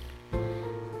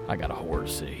 I got a whore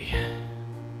to see.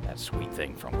 That sweet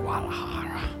thing from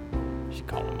Guadalajara. She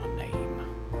calling my name.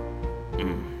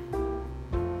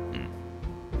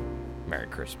 Merry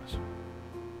Christmas.